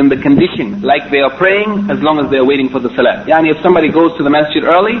remains in the condition like they are praying as long as they are waiting for the salat. Yani if somebody goes to the masjid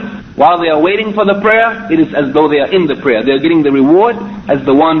early, while they are waiting for the prayer, it is as though they are in the prayer. They are getting the reward as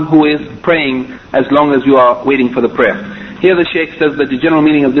the one who is praying as long as you are waiting for the prayer. Here the Shaykh says that the general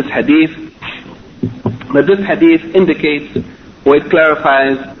meaning of this hadith, that this hadith indicates or it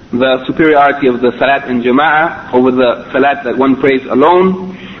clarifies the superiority of the salat in jama'ah over the salat that one prays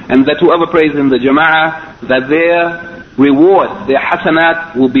alone, and that whoever prays in the jama'ah, that their reward, their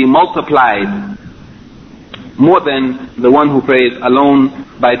hasanat will be multiplied more than the one who prays alone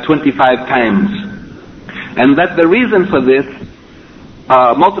by 25 times. And that the reason for this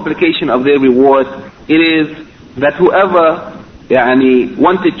multiplication of their reward, it is that whoever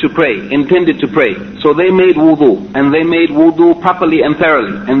wanted to pray, intended to pray, so they made wudu, and they made wudu properly and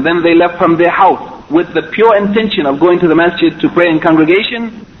thoroughly, and then they left from their house with the pure intention of going to the masjid to pray in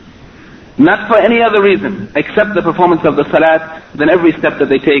congregation, not for any other reason except the performance of the salat, then every step that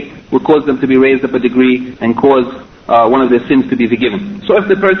they take will cause them to be raised up a degree and cause one of their sins to be forgiven. So if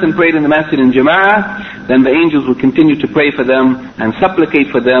the person prayed in the masjid in jama'ah, then the angels will continue to pray for them and supplicate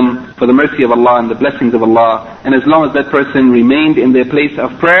for them for the mercy of Allah and the blessings of Allah. And as long as that person remained in their place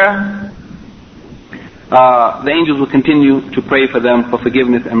of prayer, the angels will continue to pray for them for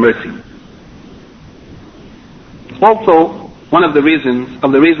forgiveness and mercy. Also, one of the reasons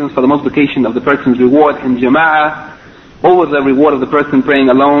for the multiplication of the person's reward in jama'ah over the reward of the person praying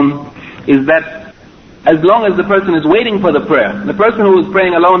alone is that as long as the person is waiting for the prayer, the person who is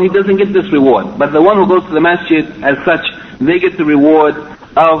praying alone, he doesn't get this reward. But the one who goes to the masjid as such, they get the reward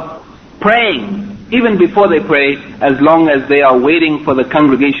of praying even before they pray, as long as they are waiting for the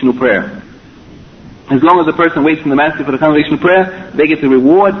congregational prayer. As long as the person waits in the masjid for the congregational prayer, they get the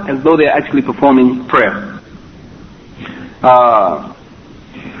reward as though they are actually performing prayer.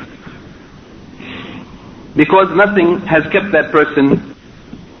 Because nothing has kept that person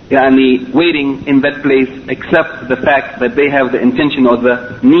waiting in that place except the fact that they have the intention or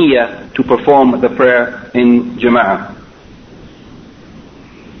the niyyah to perform the prayer in jama'ah.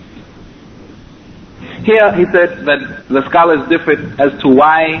 Here he said that the scholars differed as to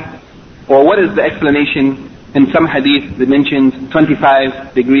why or what is the explanation. In some hadith they mentioned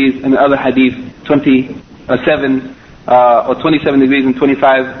 25 degrees, in other hadith 27 or 27 degrees and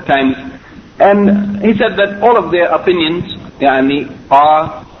 25 times. And he said that all of their opinions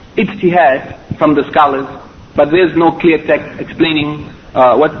are ijtihad from the scholars, but there's no clear text explaining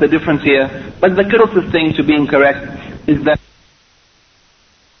what's the difference here. But the closest thing to being correct is that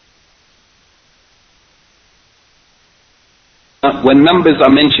when numbers are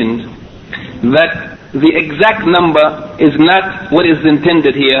mentioned, that the exact number is not what is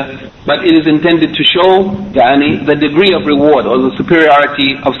intended here, but it is intended to show the degree of reward or the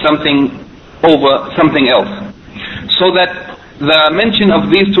superiority of something over something else. So that the mention of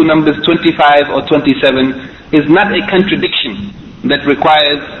these two numbers, 25 or 27, is not a contradiction that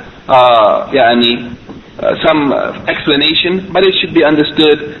requires some explanation, but it should be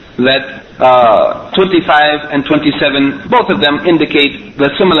understood that 25 and 27, both of them indicate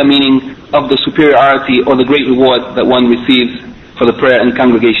the similar meaning of the superiority or the great reward that one receives for the prayer in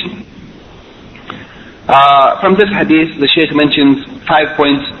congregation. From this hadith, the Shaykh mentions 5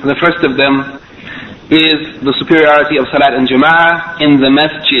 points. The first of them is the superiority of salat and jama'ah in the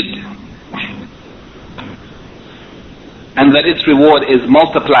masjid, and that its reward is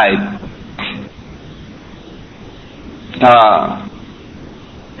multiplied.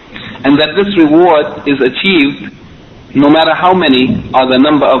 And that this reward is achieved no matter how many are the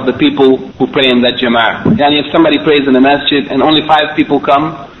number of the people who pray in that jama'ah. If somebody prays in a masjid and only 5 people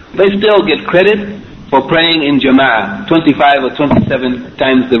come, they still get credit for praying in jama'ah, 25 or 27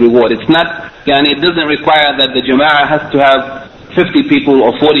 times the reward. It's not, it doesn't require that the jama'ah has to have 50 people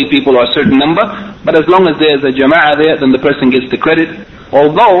or 40 people or a certain number, but as long as there's a jama'ah there, then the person gets the credit.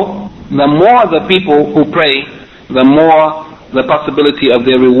 Although, the more the people who pray, the more the possibility of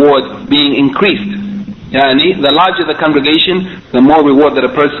their reward being increased. The larger the congregation, the more reward that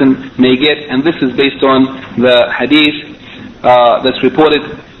a person may get, and this is based on the hadith that's reported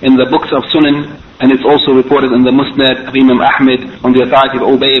in the books of Sunan, and it's also reported in the Musnad of Imam Ahmed on the authority of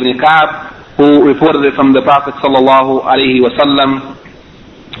Ubay ibn Ka'b, who reported it from the Prophet sallallahu alaihi wasallam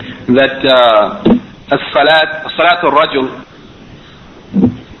that as-salat al-rajul,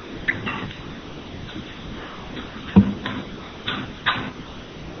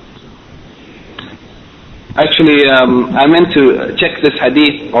 actually, I meant to check this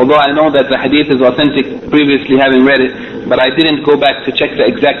hadith, although I know that the hadith is authentic previously having read it, but I didn't go back to check the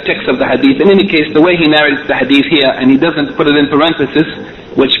exact text of the hadith. In any case, the way he narrates the hadith here, and he doesn't put it in parenthesis,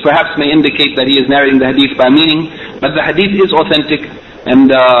 which perhaps may indicate that he is narrating the hadith by meaning, but the hadith is authentic,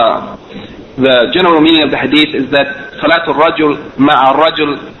 and the general meaning of the hadith is that Salatul Rajul ma'a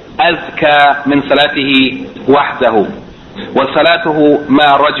Rajul azka min salatihi wahdahu, wa salatuhu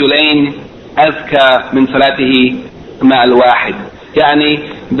ma'a Rajulain azka min salatihi ma'al wahid.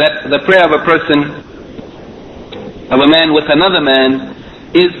 That the prayer of a person, of a man with another man,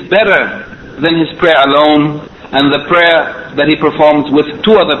 is better than his prayer alone, and the prayer that he performs with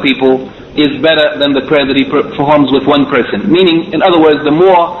 2 other people is better than the prayer that he performs with 1 person. Meaning, in other words, the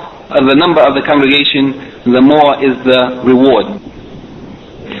more the number of the congregation, the more is the reward.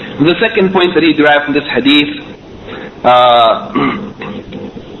 The second point that he derived from this hadith,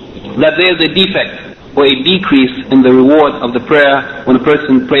 that there is a defect or a decrease in the reward of the prayer when a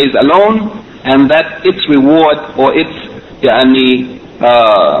person prays alone, and that its reward or its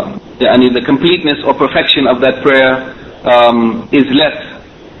the completeness or perfection of that prayer is less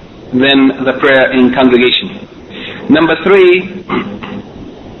than the prayer in congregation. Number 3,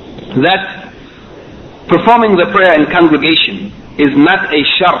 that performing the prayer in congregation is not a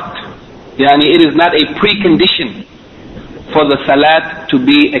shart, yani it is not a precondition for the salat to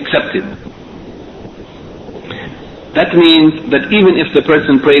be accepted. That means that even if the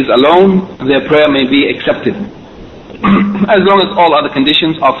person prays alone, their prayer may be accepted, as long as all other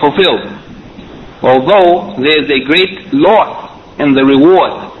conditions are fulfilled. Although there is a great loss in the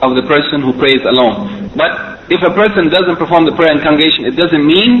reward of the person who prays alone. But if a person doesn't perform the prayer in congregation, it doesn't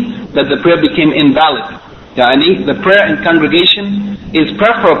mean that the prayer became invalid. Yani, the prayer in congregation is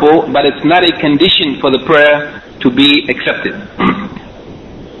preferable, but it's not a condition for the prayer to be accepted.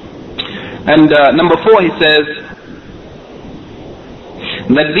 And number 4, he says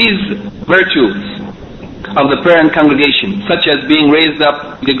that these virtues of the prayer in congregation, such as being raised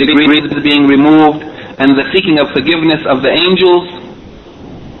up, being removed, and the seeking of forgiveness of the angels,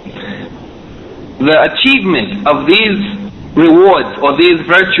 the achievement of these rewards or these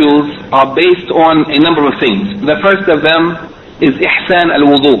virtues are based on a number of things. The first of them is ihsan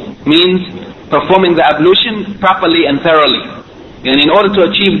al-wudu, means performing the ablution properly and thoroughly. And in order to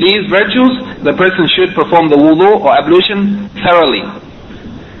achieve these virtues, the person should perform the wudu or ablution thoroughly.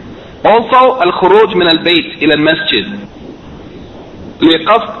 Also, al-khuruj min al-bayt ila al-masjid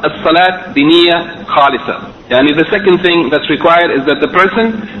liqasd as-salat biniyya khalisa. Yani the second thing that's required is that the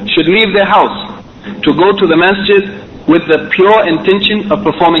person should leave their house to go to the masjid with the pure intention of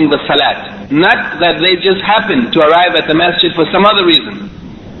performing the salat. Not that they just happen to arrive at the masjid for some other reason.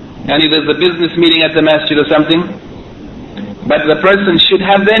 Yani there's a business meeting at the masjid or something. But the person should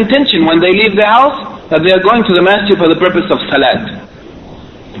have the intention when they leave their house that they are going to the masjid for the purpose of salat.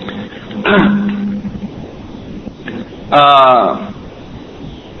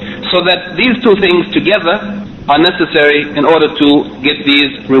 So that these two things together are necessary in order to get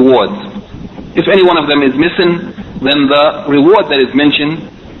these rewards. If any one of them is missing, then the reward that is mentioned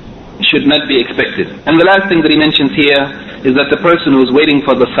should not be expected. And the last thing that he mentions here is that the person who is waiting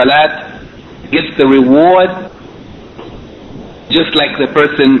for the salat gets the reward just like the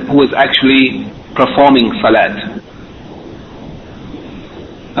person who is actually performing salat.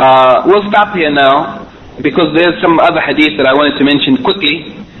 We'll stop here now because there's some other hadith that I wanted to mention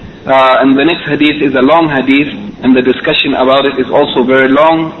quickly. And the next hadith is a long hadith, and the discussion about it is also very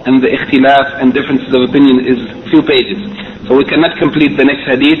long, and the ikhtilaf and differences of opinion is few pages. So we cannot complete the next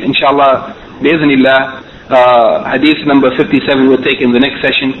hadith. Inshallah, bi'idhnillah, hadith number 57 we'll take in the next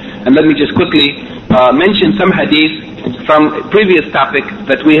session. And let me just quickly mention some hadith from previous topic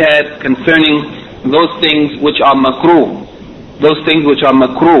that we had concerning those things which are makruh. Those things which are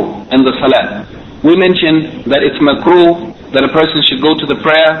makruh in the salat. We mentioned that it's makruh that a person should go to the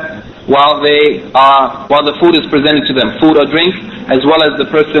prayer while the food is presented to them, food or drink, as well as the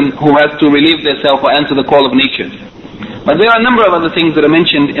person who has to relieve themselves or answer the call of nature. But there are a number of other things that are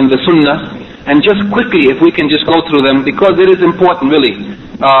mentioned in the sunnah, and just quickly, if we can just go through them, because it is important really.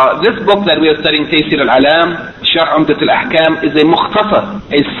 This book that we are studying, Taysir al-Alam, Sharh Umdat al-Ahkam, is a mukhtasar,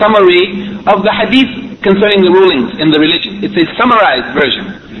 a summary of the hadith concerning the rulings in the religion. It's a summarized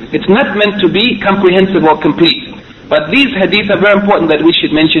version. It's not meant to be comprehensive or complete. But these hadith are very important that we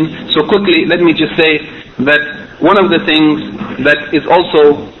should mention. So quickly, let me just say that one of the things that is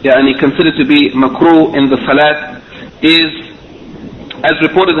also considered to be makruh in the salat is, as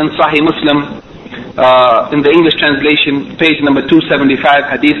reported in Sahih Muslim, in the English translation, page number 275,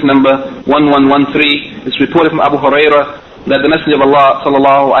 hadith number 1113, it's reported from Abu Hurairah that the Messenger of Allah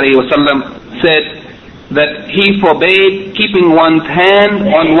sallallahu alaihi wasallam said that he forbade keeping one's hand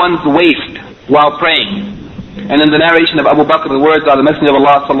on one's waist while praying. And in the narration of Abu Bakr, the words are, the Messenger of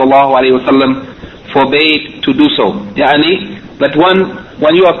Allah sallallahu alaihi wasallam forbade to do so. Yani, that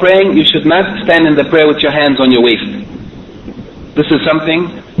when you are praying, you should not stand in the prayer with your hands on your waist. This is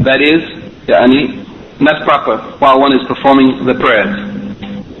something that is not proper while one is performing the prayers.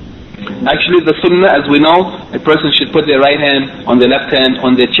 Actually, the sunnah, as we know, a person should put their right hand on their left hand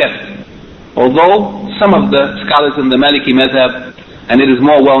on their chest. Although some of the scholars in the Maliki madhab, and it is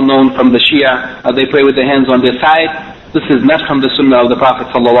more well known from the Shia, they pray with their hands on their side. This is not from the sunnah of the Prophet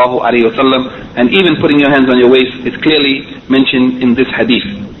sallallahu alaihi wasallam, and even putting your hands on your waist is clearly mentioned in this hadith.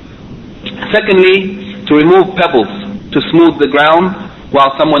 Secondly, to remove pebbles to smooth the ground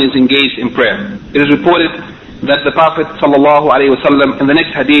while someone is engaged in prayer. It is reported that the Prophet sallallahu alaihi wasallam, in the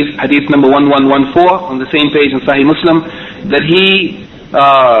next hadith, hadith number 1114 on the same page in Sahih Muslim, that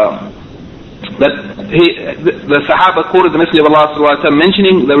the Sahaba quoted the Messenger of Allah sallallahu alaihi wasallam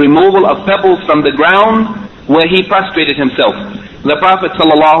mentioning the removal of pebbles from the ground where he prostrated himself. The Prophet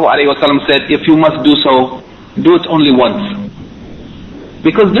sallallahu alaihi wasallam said, if you must do so, do it only once.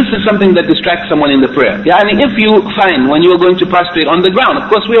 Because this is something that distracts someone in the prayer. Yani if you find when you are going to prostrate on the ground, of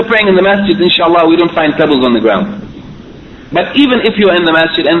course we are praying in the masjid, inshallah we don't find pebbles on the ground. But even if you are in the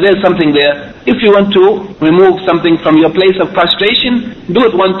masjid and there's something there, if you want to remove something from your place of prostration, do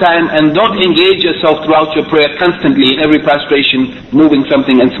it one time and don't engage yourself throughout your prayer constantly in every prostration, moving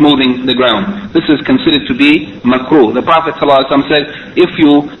something and smoothing the ground. This is considered to be makruh. The Prophet ﷺ said, if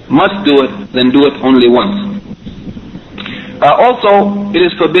you must do it, then do it only once. Also, it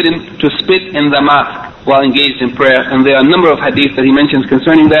is forbidden to spit in the mosque while engaged in prayer, and there are a number of hadiths that he mentions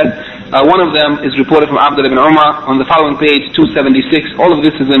concerning that. One of them is reported from Abdullah ibn Umar on the following page, 276. All of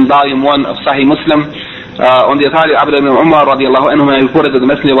this is in volume 1 of Sahih Muslim. On the authority of Abdullah ibn Umar radiallahu anhu, reported that the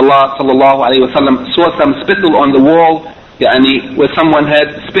Messenger of Allah sallallahu alayhi wa sallam saw some spittle on the wall, where someone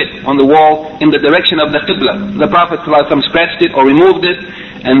had spit on the wall in the direction of the Qibla. The Prophet sallallahu alayhi wa sallam scratched it or removed it,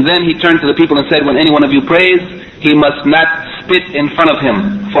 and then he turned to the people and said, when any one of you prays, he must not spit in front of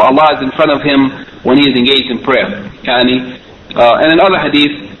him, for Allah is in front of him when he is engaged in prayer. And in other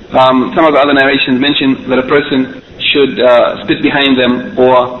hadith, some of the other narrations mention that a person should spit behind them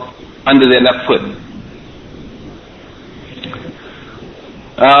or under their left foot.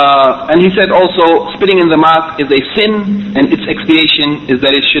 And he said also, spitting in the mosque is a sin, and its expiation is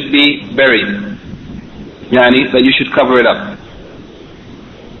that it should be buried. That you should cover it up.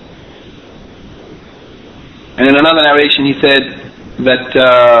 And in another narration he said that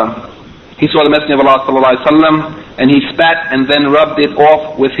he saw the Messenger of Allah sallallahu alaihi wasallam, and he spat and then rubbed it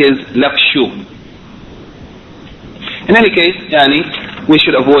off with his left shoe. In any case, we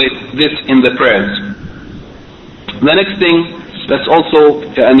should avoid this in the prayers. The next thing that's also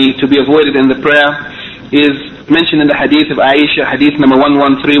to be avoided in the prayer is mentioned in the hadith of Aisha, hadith number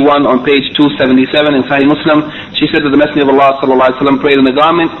 1131 on page 277 in Sahih Muslim. She said that the Messenger of Allah sallallahu alaihi wasallam prayed in a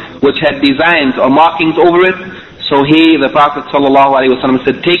garment which had designs or markings over it. So the Prophet sallallahu alaihi wasallam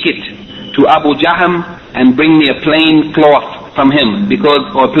said, take it to Abu Jaham and bring me a plain cloth from him,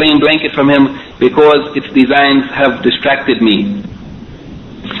 or a plain blanket from him, because its designs have distracted me.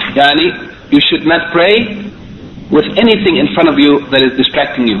 You should not pray with anything in front of you that is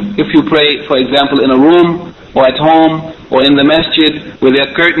distracting you. If you pray, for example, in a room or at home or in the masjid where there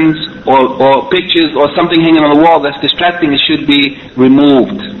are curtains or pictures or something hanging on the wall that's distracting, it should be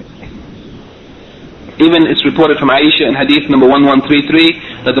removed. Even it's reported from Aisha in hadith number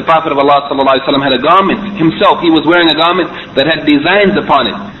 1133 that the Prophet of Allah sallallahu alaihi wasallam had a garment himself. He was wearing a garment that had designs upon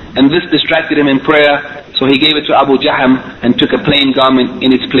it, and this distracted him in prayer. So he gave it to Abu Jaham and took a plain garment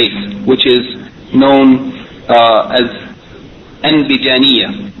in its place, which is known as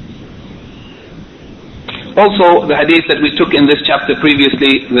Anbijaniyah. Also, the hadith that we took in this chapter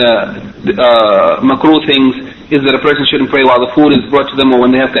previously, the makruh things, is that a person shouldn't pray while the food is brought to them or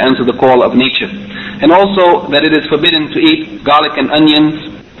when they have to answer the call of nature. And also that it is forbidden to eat garlic and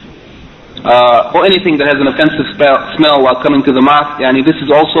onions or anything that has an offensive smell while coming to the mosque. This is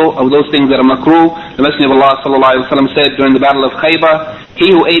also of those things that are makruh. The Messenger of Allah sallallahu alaihi wasallam said during the battle of Khaybar,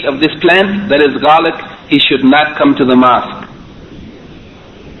 he who ate of this plant, that is garlic, he should not come to the mosque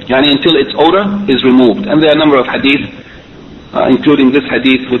until its odor is removed. And there are a number of hadith, including this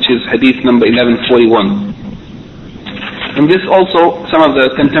hadith, which is hadith number 1141. And this also, some of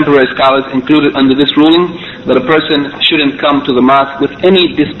the contemporary scholars included under this ruling, that a person shouldn't come to the mosque with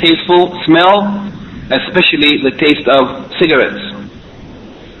any distasteful smell, especially the taste of cigarettes,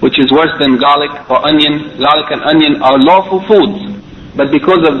 which is worse than garlic or onion. Garlic and onion are lawful foods, but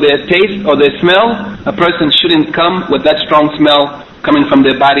because of their taste or their smell, a person shouldn't come with that strong smell coming from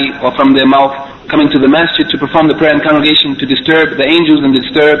their body or from their mouth, coming to the masjid to perform the prayer in congregation, to disturb the angels and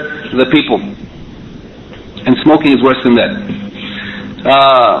disturb the people. And smoking is worse than that.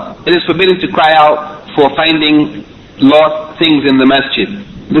 It is forbidden to cry out for finding lost things in the masjid.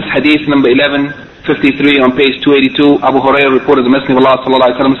 This hadith number 1153 on page 282, Abu Hurairah reported the Messenger of Allah sallallahu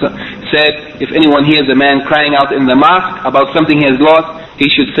alaihi wasallam said, if anyone hears a man crying out in the mosque about something he has lost, he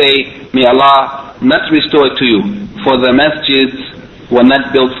should say, may Allah not restore it to you, for the masjids were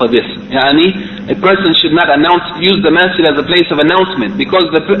not built for this. A person should not use the masjid as a place of announcement, because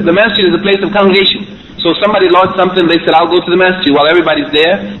the masjid is a place of congregation. So somebody lost something, they said, I'll go to the masjid while everybody's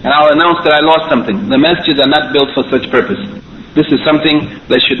there and I'll announce that I lost something. The masjids are not built for such purpose. This is something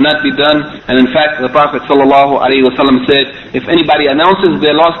that should not be done. And in fact, the Prophet sallallahu alaihi wasallam said, if anybody announces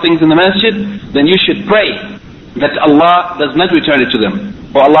their lost things in the masjid, then you should pray that Allah does not return it to them,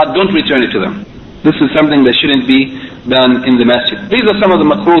 or Allah don't return it to them. This is something that shouldn't be done in the masjid. These are some of the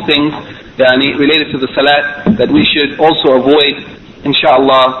makruh things related to the salat that we should also avoid,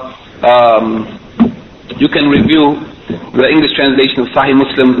 inshallah. You can review the English translation of Sahih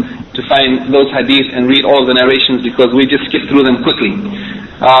Muslim to find those hadith and read all the narrations because we just skip through them quickly.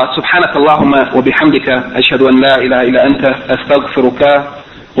 سبحانك اللهم وبحمدك أشهد أن لا إله إلا أنت أستغفرك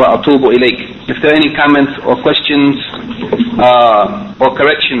وأتوب إليك. If there are any comments or questions or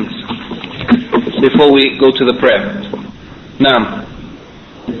corrections before we go to the prayer. Naam.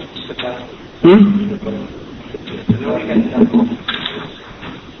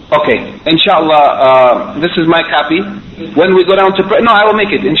 Okay, inshallah, this is my copy. When we go down to pray, no, I will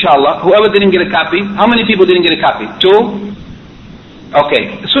make it, inshallah. Whoever didn't get a copy, how many people didn't get a copy? 2?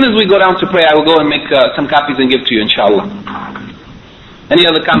 Okay, as soon as we go down to pray, I will go and make some copies and give to you, inshallah. Any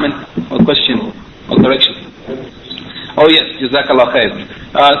other comment or question or correction? Oh yes, Jazakallah khair.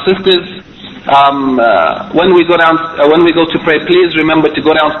 Sisters, when we go to pray, please remember to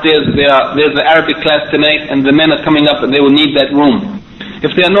go downstairs. There's the Arabic class tonight, and the men are coming up, and they will need that room.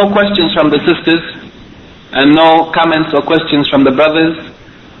 If there are no questions from the sisters and no comments or questions from the brothers,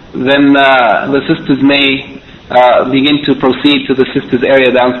 then the sisters may begin to proceed to the sisters'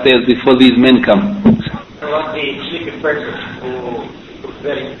 area downstairs before these men come. About the sleepy person who is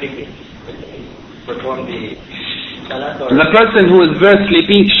very sleepy, perform the Salah. The person who is very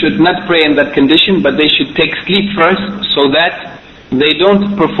sleepy should not pray in that condition, but they should take sleep first so that they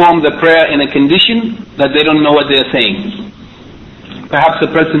don't perform the prayer in a condition that they don't know what they are saying. Perhaps a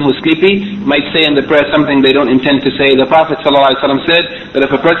person who is sleepy might say in the prayer something they don't intend to say. The Prophet ﷺ said that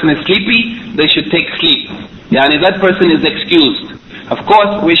if a person is sleepy, they should take sleep. Yani that person is excused. Of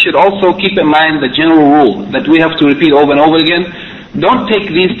course, we should also keep in mind the general rule that we have to repeat over and over again. Don't take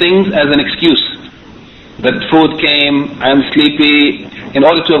these things as an excuse. That food came, I am sleepy, in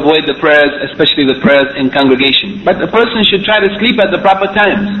order to avoid the prayers, especially the prayers in congregation. But a person should try to sleep at the proper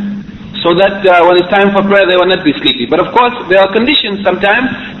times, so that when it's time for prayer, they will not be sleepy. But of course, there are conditions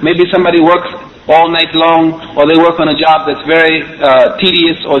sometimes. Maybe somebody works all night long, or they work on a job that's very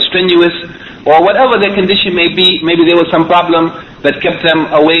tedious or strenuous, or whatever their condition may be. Maybe there was some problem that kept them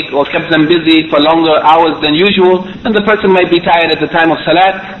awake or kept them busy for longer hours than usual, and the person might be tired at the time of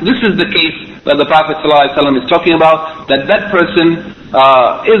Salat. This is the case that the Prophet ﷺ is talking about, that person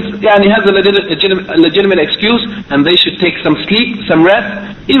has a legitimate excuse, and they should take some sleep, some rest,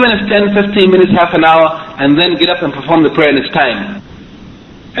 even if 10, 15 minutes, half an hour, and then get up and perform the prayer in its time.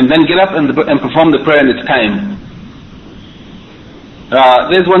 And then get up and perform the prayer in its time.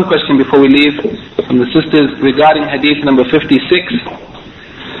 There's one question before we leave from the sisters regarding hadith number 56.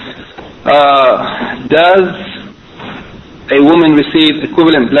 Does a woman receive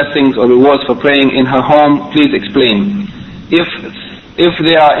equivalent blessings or rewards for praying in her home? Please explain. If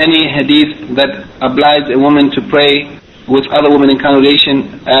there are any hadith that oblige a woman to pray with other women in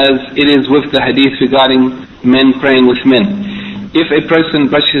congregation, as it is with the hadith regarding men praying with men. If a person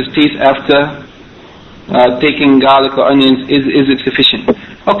brushes his teeth after taking garlic or onions, is it sufficient?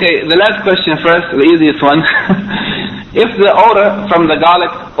 Okay, the last question first, the easiest one. If the odor from the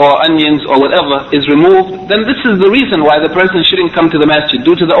garlic or onions or whatever is removed, then this is the reason why the person shouldn't come to the masjid,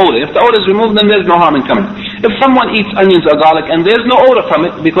 due to the odor. If the odor is removed, then there's no harm in coming. If someone eats onions or garlic and there's no odor from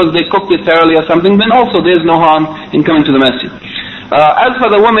it because they cooked it thoroughly or something, then also there's no harm in coming to the masjid. As for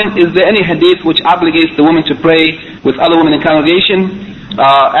the woman, is there any hadith which obligates the woman to pray with other women in congregation?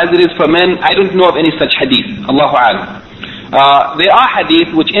 As it is for men, I don't know of any such hadith. Allahu A'lam. There are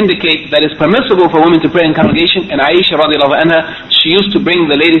hadith which indicate that it's permissible for women to pray in congregation, and Aisha radiallahu anha, she used to bring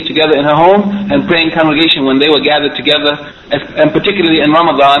the ladies together in her home and pray in congregation when they were gathered together, and particularly in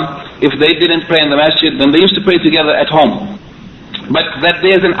Ramadan. If they didn't pray in the masjid, then they used to pray together at home. But that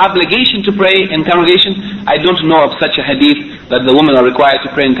there's an obligation to pray in congregation, I don't know of such a hadith that the women are required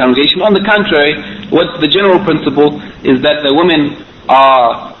to pray in congregation. On the contrary, what the general principle is that the women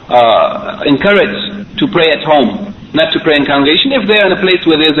are encouraged to pray at home, not to pray in congregation. If they're in a place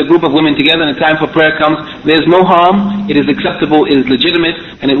where there's a group of women together and the time for prayer comes, there's no harm, it is acceptable, it is legitimate,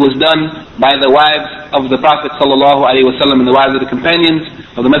 and it was done by the wives of the Prophet sallallahu alaihi wasallam and the wives of the companions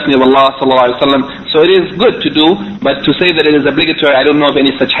of the Messenger of Allah sallallahu alaihi wasallam. So it is good to do, but to say that it is obligatory, I don't know of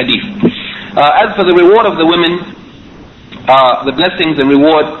any such hadith. As for the reward of the women, the blessings and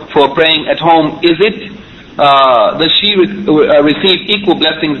reward for praying at home, does she receive equal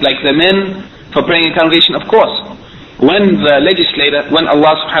blessings like the men for praying in congregation? Of course. When the legislator, when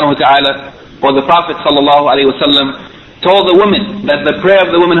Allah subhanahu wa ta'ala or the Prophet sallallahu alaihi wasallam told the women that the prayer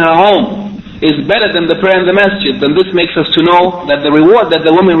of the woman in her home is better than the prayer in the masjid, then this makes us to know that the reward that the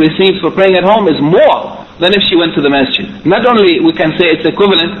woman receives for praying at home is more than if she went to the masjid. Not only we can say it's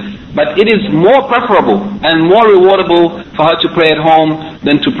equivalent, but it is more preferable and more rewardable for her to pray at home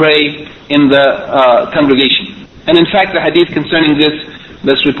than to pray in the congregation. And in fact, the hadith concerning this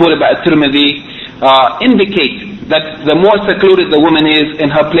that's reported by At-Tirmidhi indicate that the more secluded the woman is in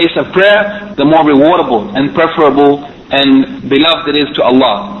her place of prayer, the more rewardable and preferable and beloved it is to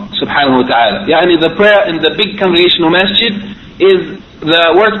Allah subhanahu wa ta'ala. Yani the prayer in the big congregational masjid is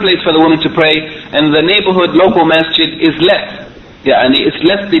the worst place for the woman to pray, and the neighborhood local masjid is less. Yani it's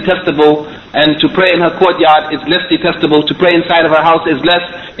less detestable, and to pray in her courtyard is less detestable, to pray inside of her house is less,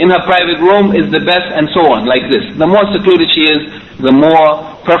 in her private room is the best, and so on, like this. The more secluded she is, the more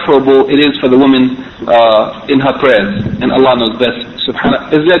preferable it is for the woman in her prayers, and Allah knows best.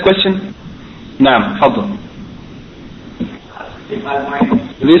 Subhanallah. Is there a question? Naam, fadl.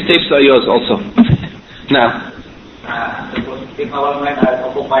 These tapes are yours also. Now, if our mind are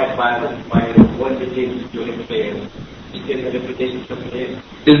occupied by one thing during prayer, is there a repetition of prayer?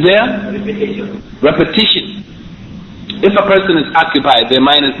 Is there? Repetition. Repetition. If a person is occupied, their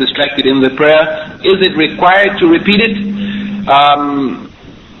mind is distracted in the prayer, is it required to repeat it?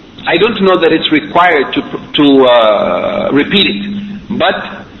 I don't know that it's required to repeat it,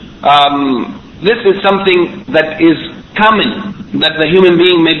 but this is something that is common, that the human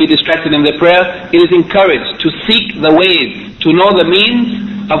being may be distracted in the prayer. It is encouraged to seek the ways, to know the means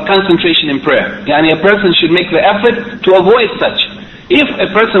of concentration in prayer. Yani a person should make the effort to avoid such. If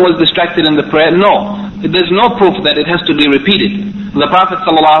a person was distracted in the prayer, no, there's no proof that it has to be repeated. The Prophet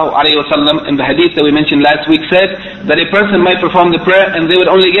ﷺ in the hadith that we mentioned last week said that a person might perform the prayer and they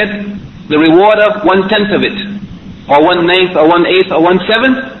would only get the reward of 1/10 of it, or 1/9, or 1/8, or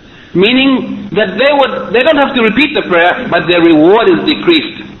 1/7, meaning that they don't have to repeat the prayer, but their reward is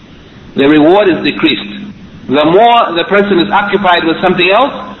decreased. Their reward is decreased. The more the person is occupied with something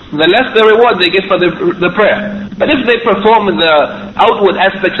else, the less the reward they get for the prayer. But if they perform the outward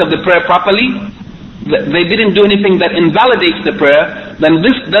aspects of the prayer properly, they didn't do anything that invalidates the prayer, then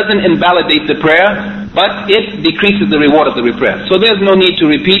this doesn't invalidate the prayer, but it decreases the reward of the prayer. So there's no need to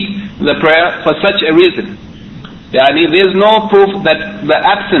repeat the prayer for such a reason. There's no proof that the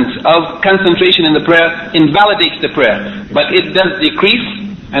absence of concentration in the prayer invalidates the prayer, but it does decrease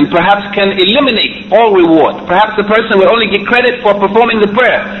and perhaps can eliminate all reward. Perhaps the person will only get credit for performing the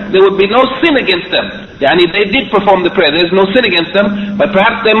prayer. There would be no sin against them. They did perform the prayer, there's no sin against them, but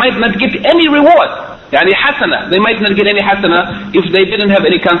perhaps they might not get any reward. Hasana, they might not get any hasana if they didn't have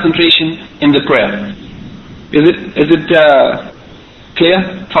any concentration in the prayer. Is it clear?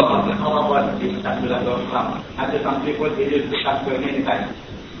 Fadl.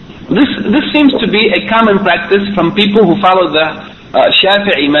 This seems to be a common practice from people who follow the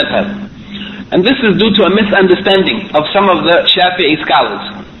Shafi'i madhab, and this is due to a misunderstanding of some of the Shafi'i scholars.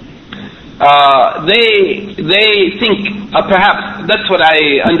 They think, perhaps that's what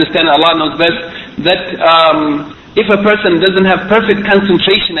I understand, Allah knows best, that if a person doesn't have perfect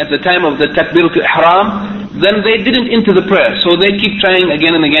concentration at the time of the takbiratul ihram, then they didn't enter the prayer, so they keep trying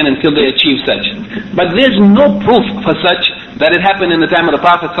again and again until they achieve such. But there's no proof for such that it happened in the time of the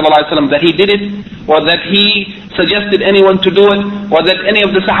Prophet ﷺ, that he did it, or that he suggested anyone to do it, or that any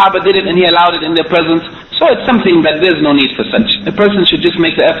of the Sahaba did it and he allowed it in their presence. So it's something that there's no need for such. A person should just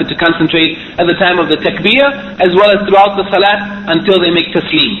make the effort to concentrate at the time of the takbir, as well as throughout the salat until they make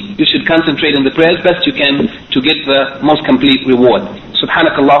taslim. You should concentrate in the prayer as best you can to get the most complete reward.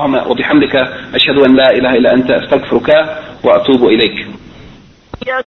 سبحانك اللهم وبحمدك أشهد أن لا إله إلا أنت أستغفرك وأتوب إليك.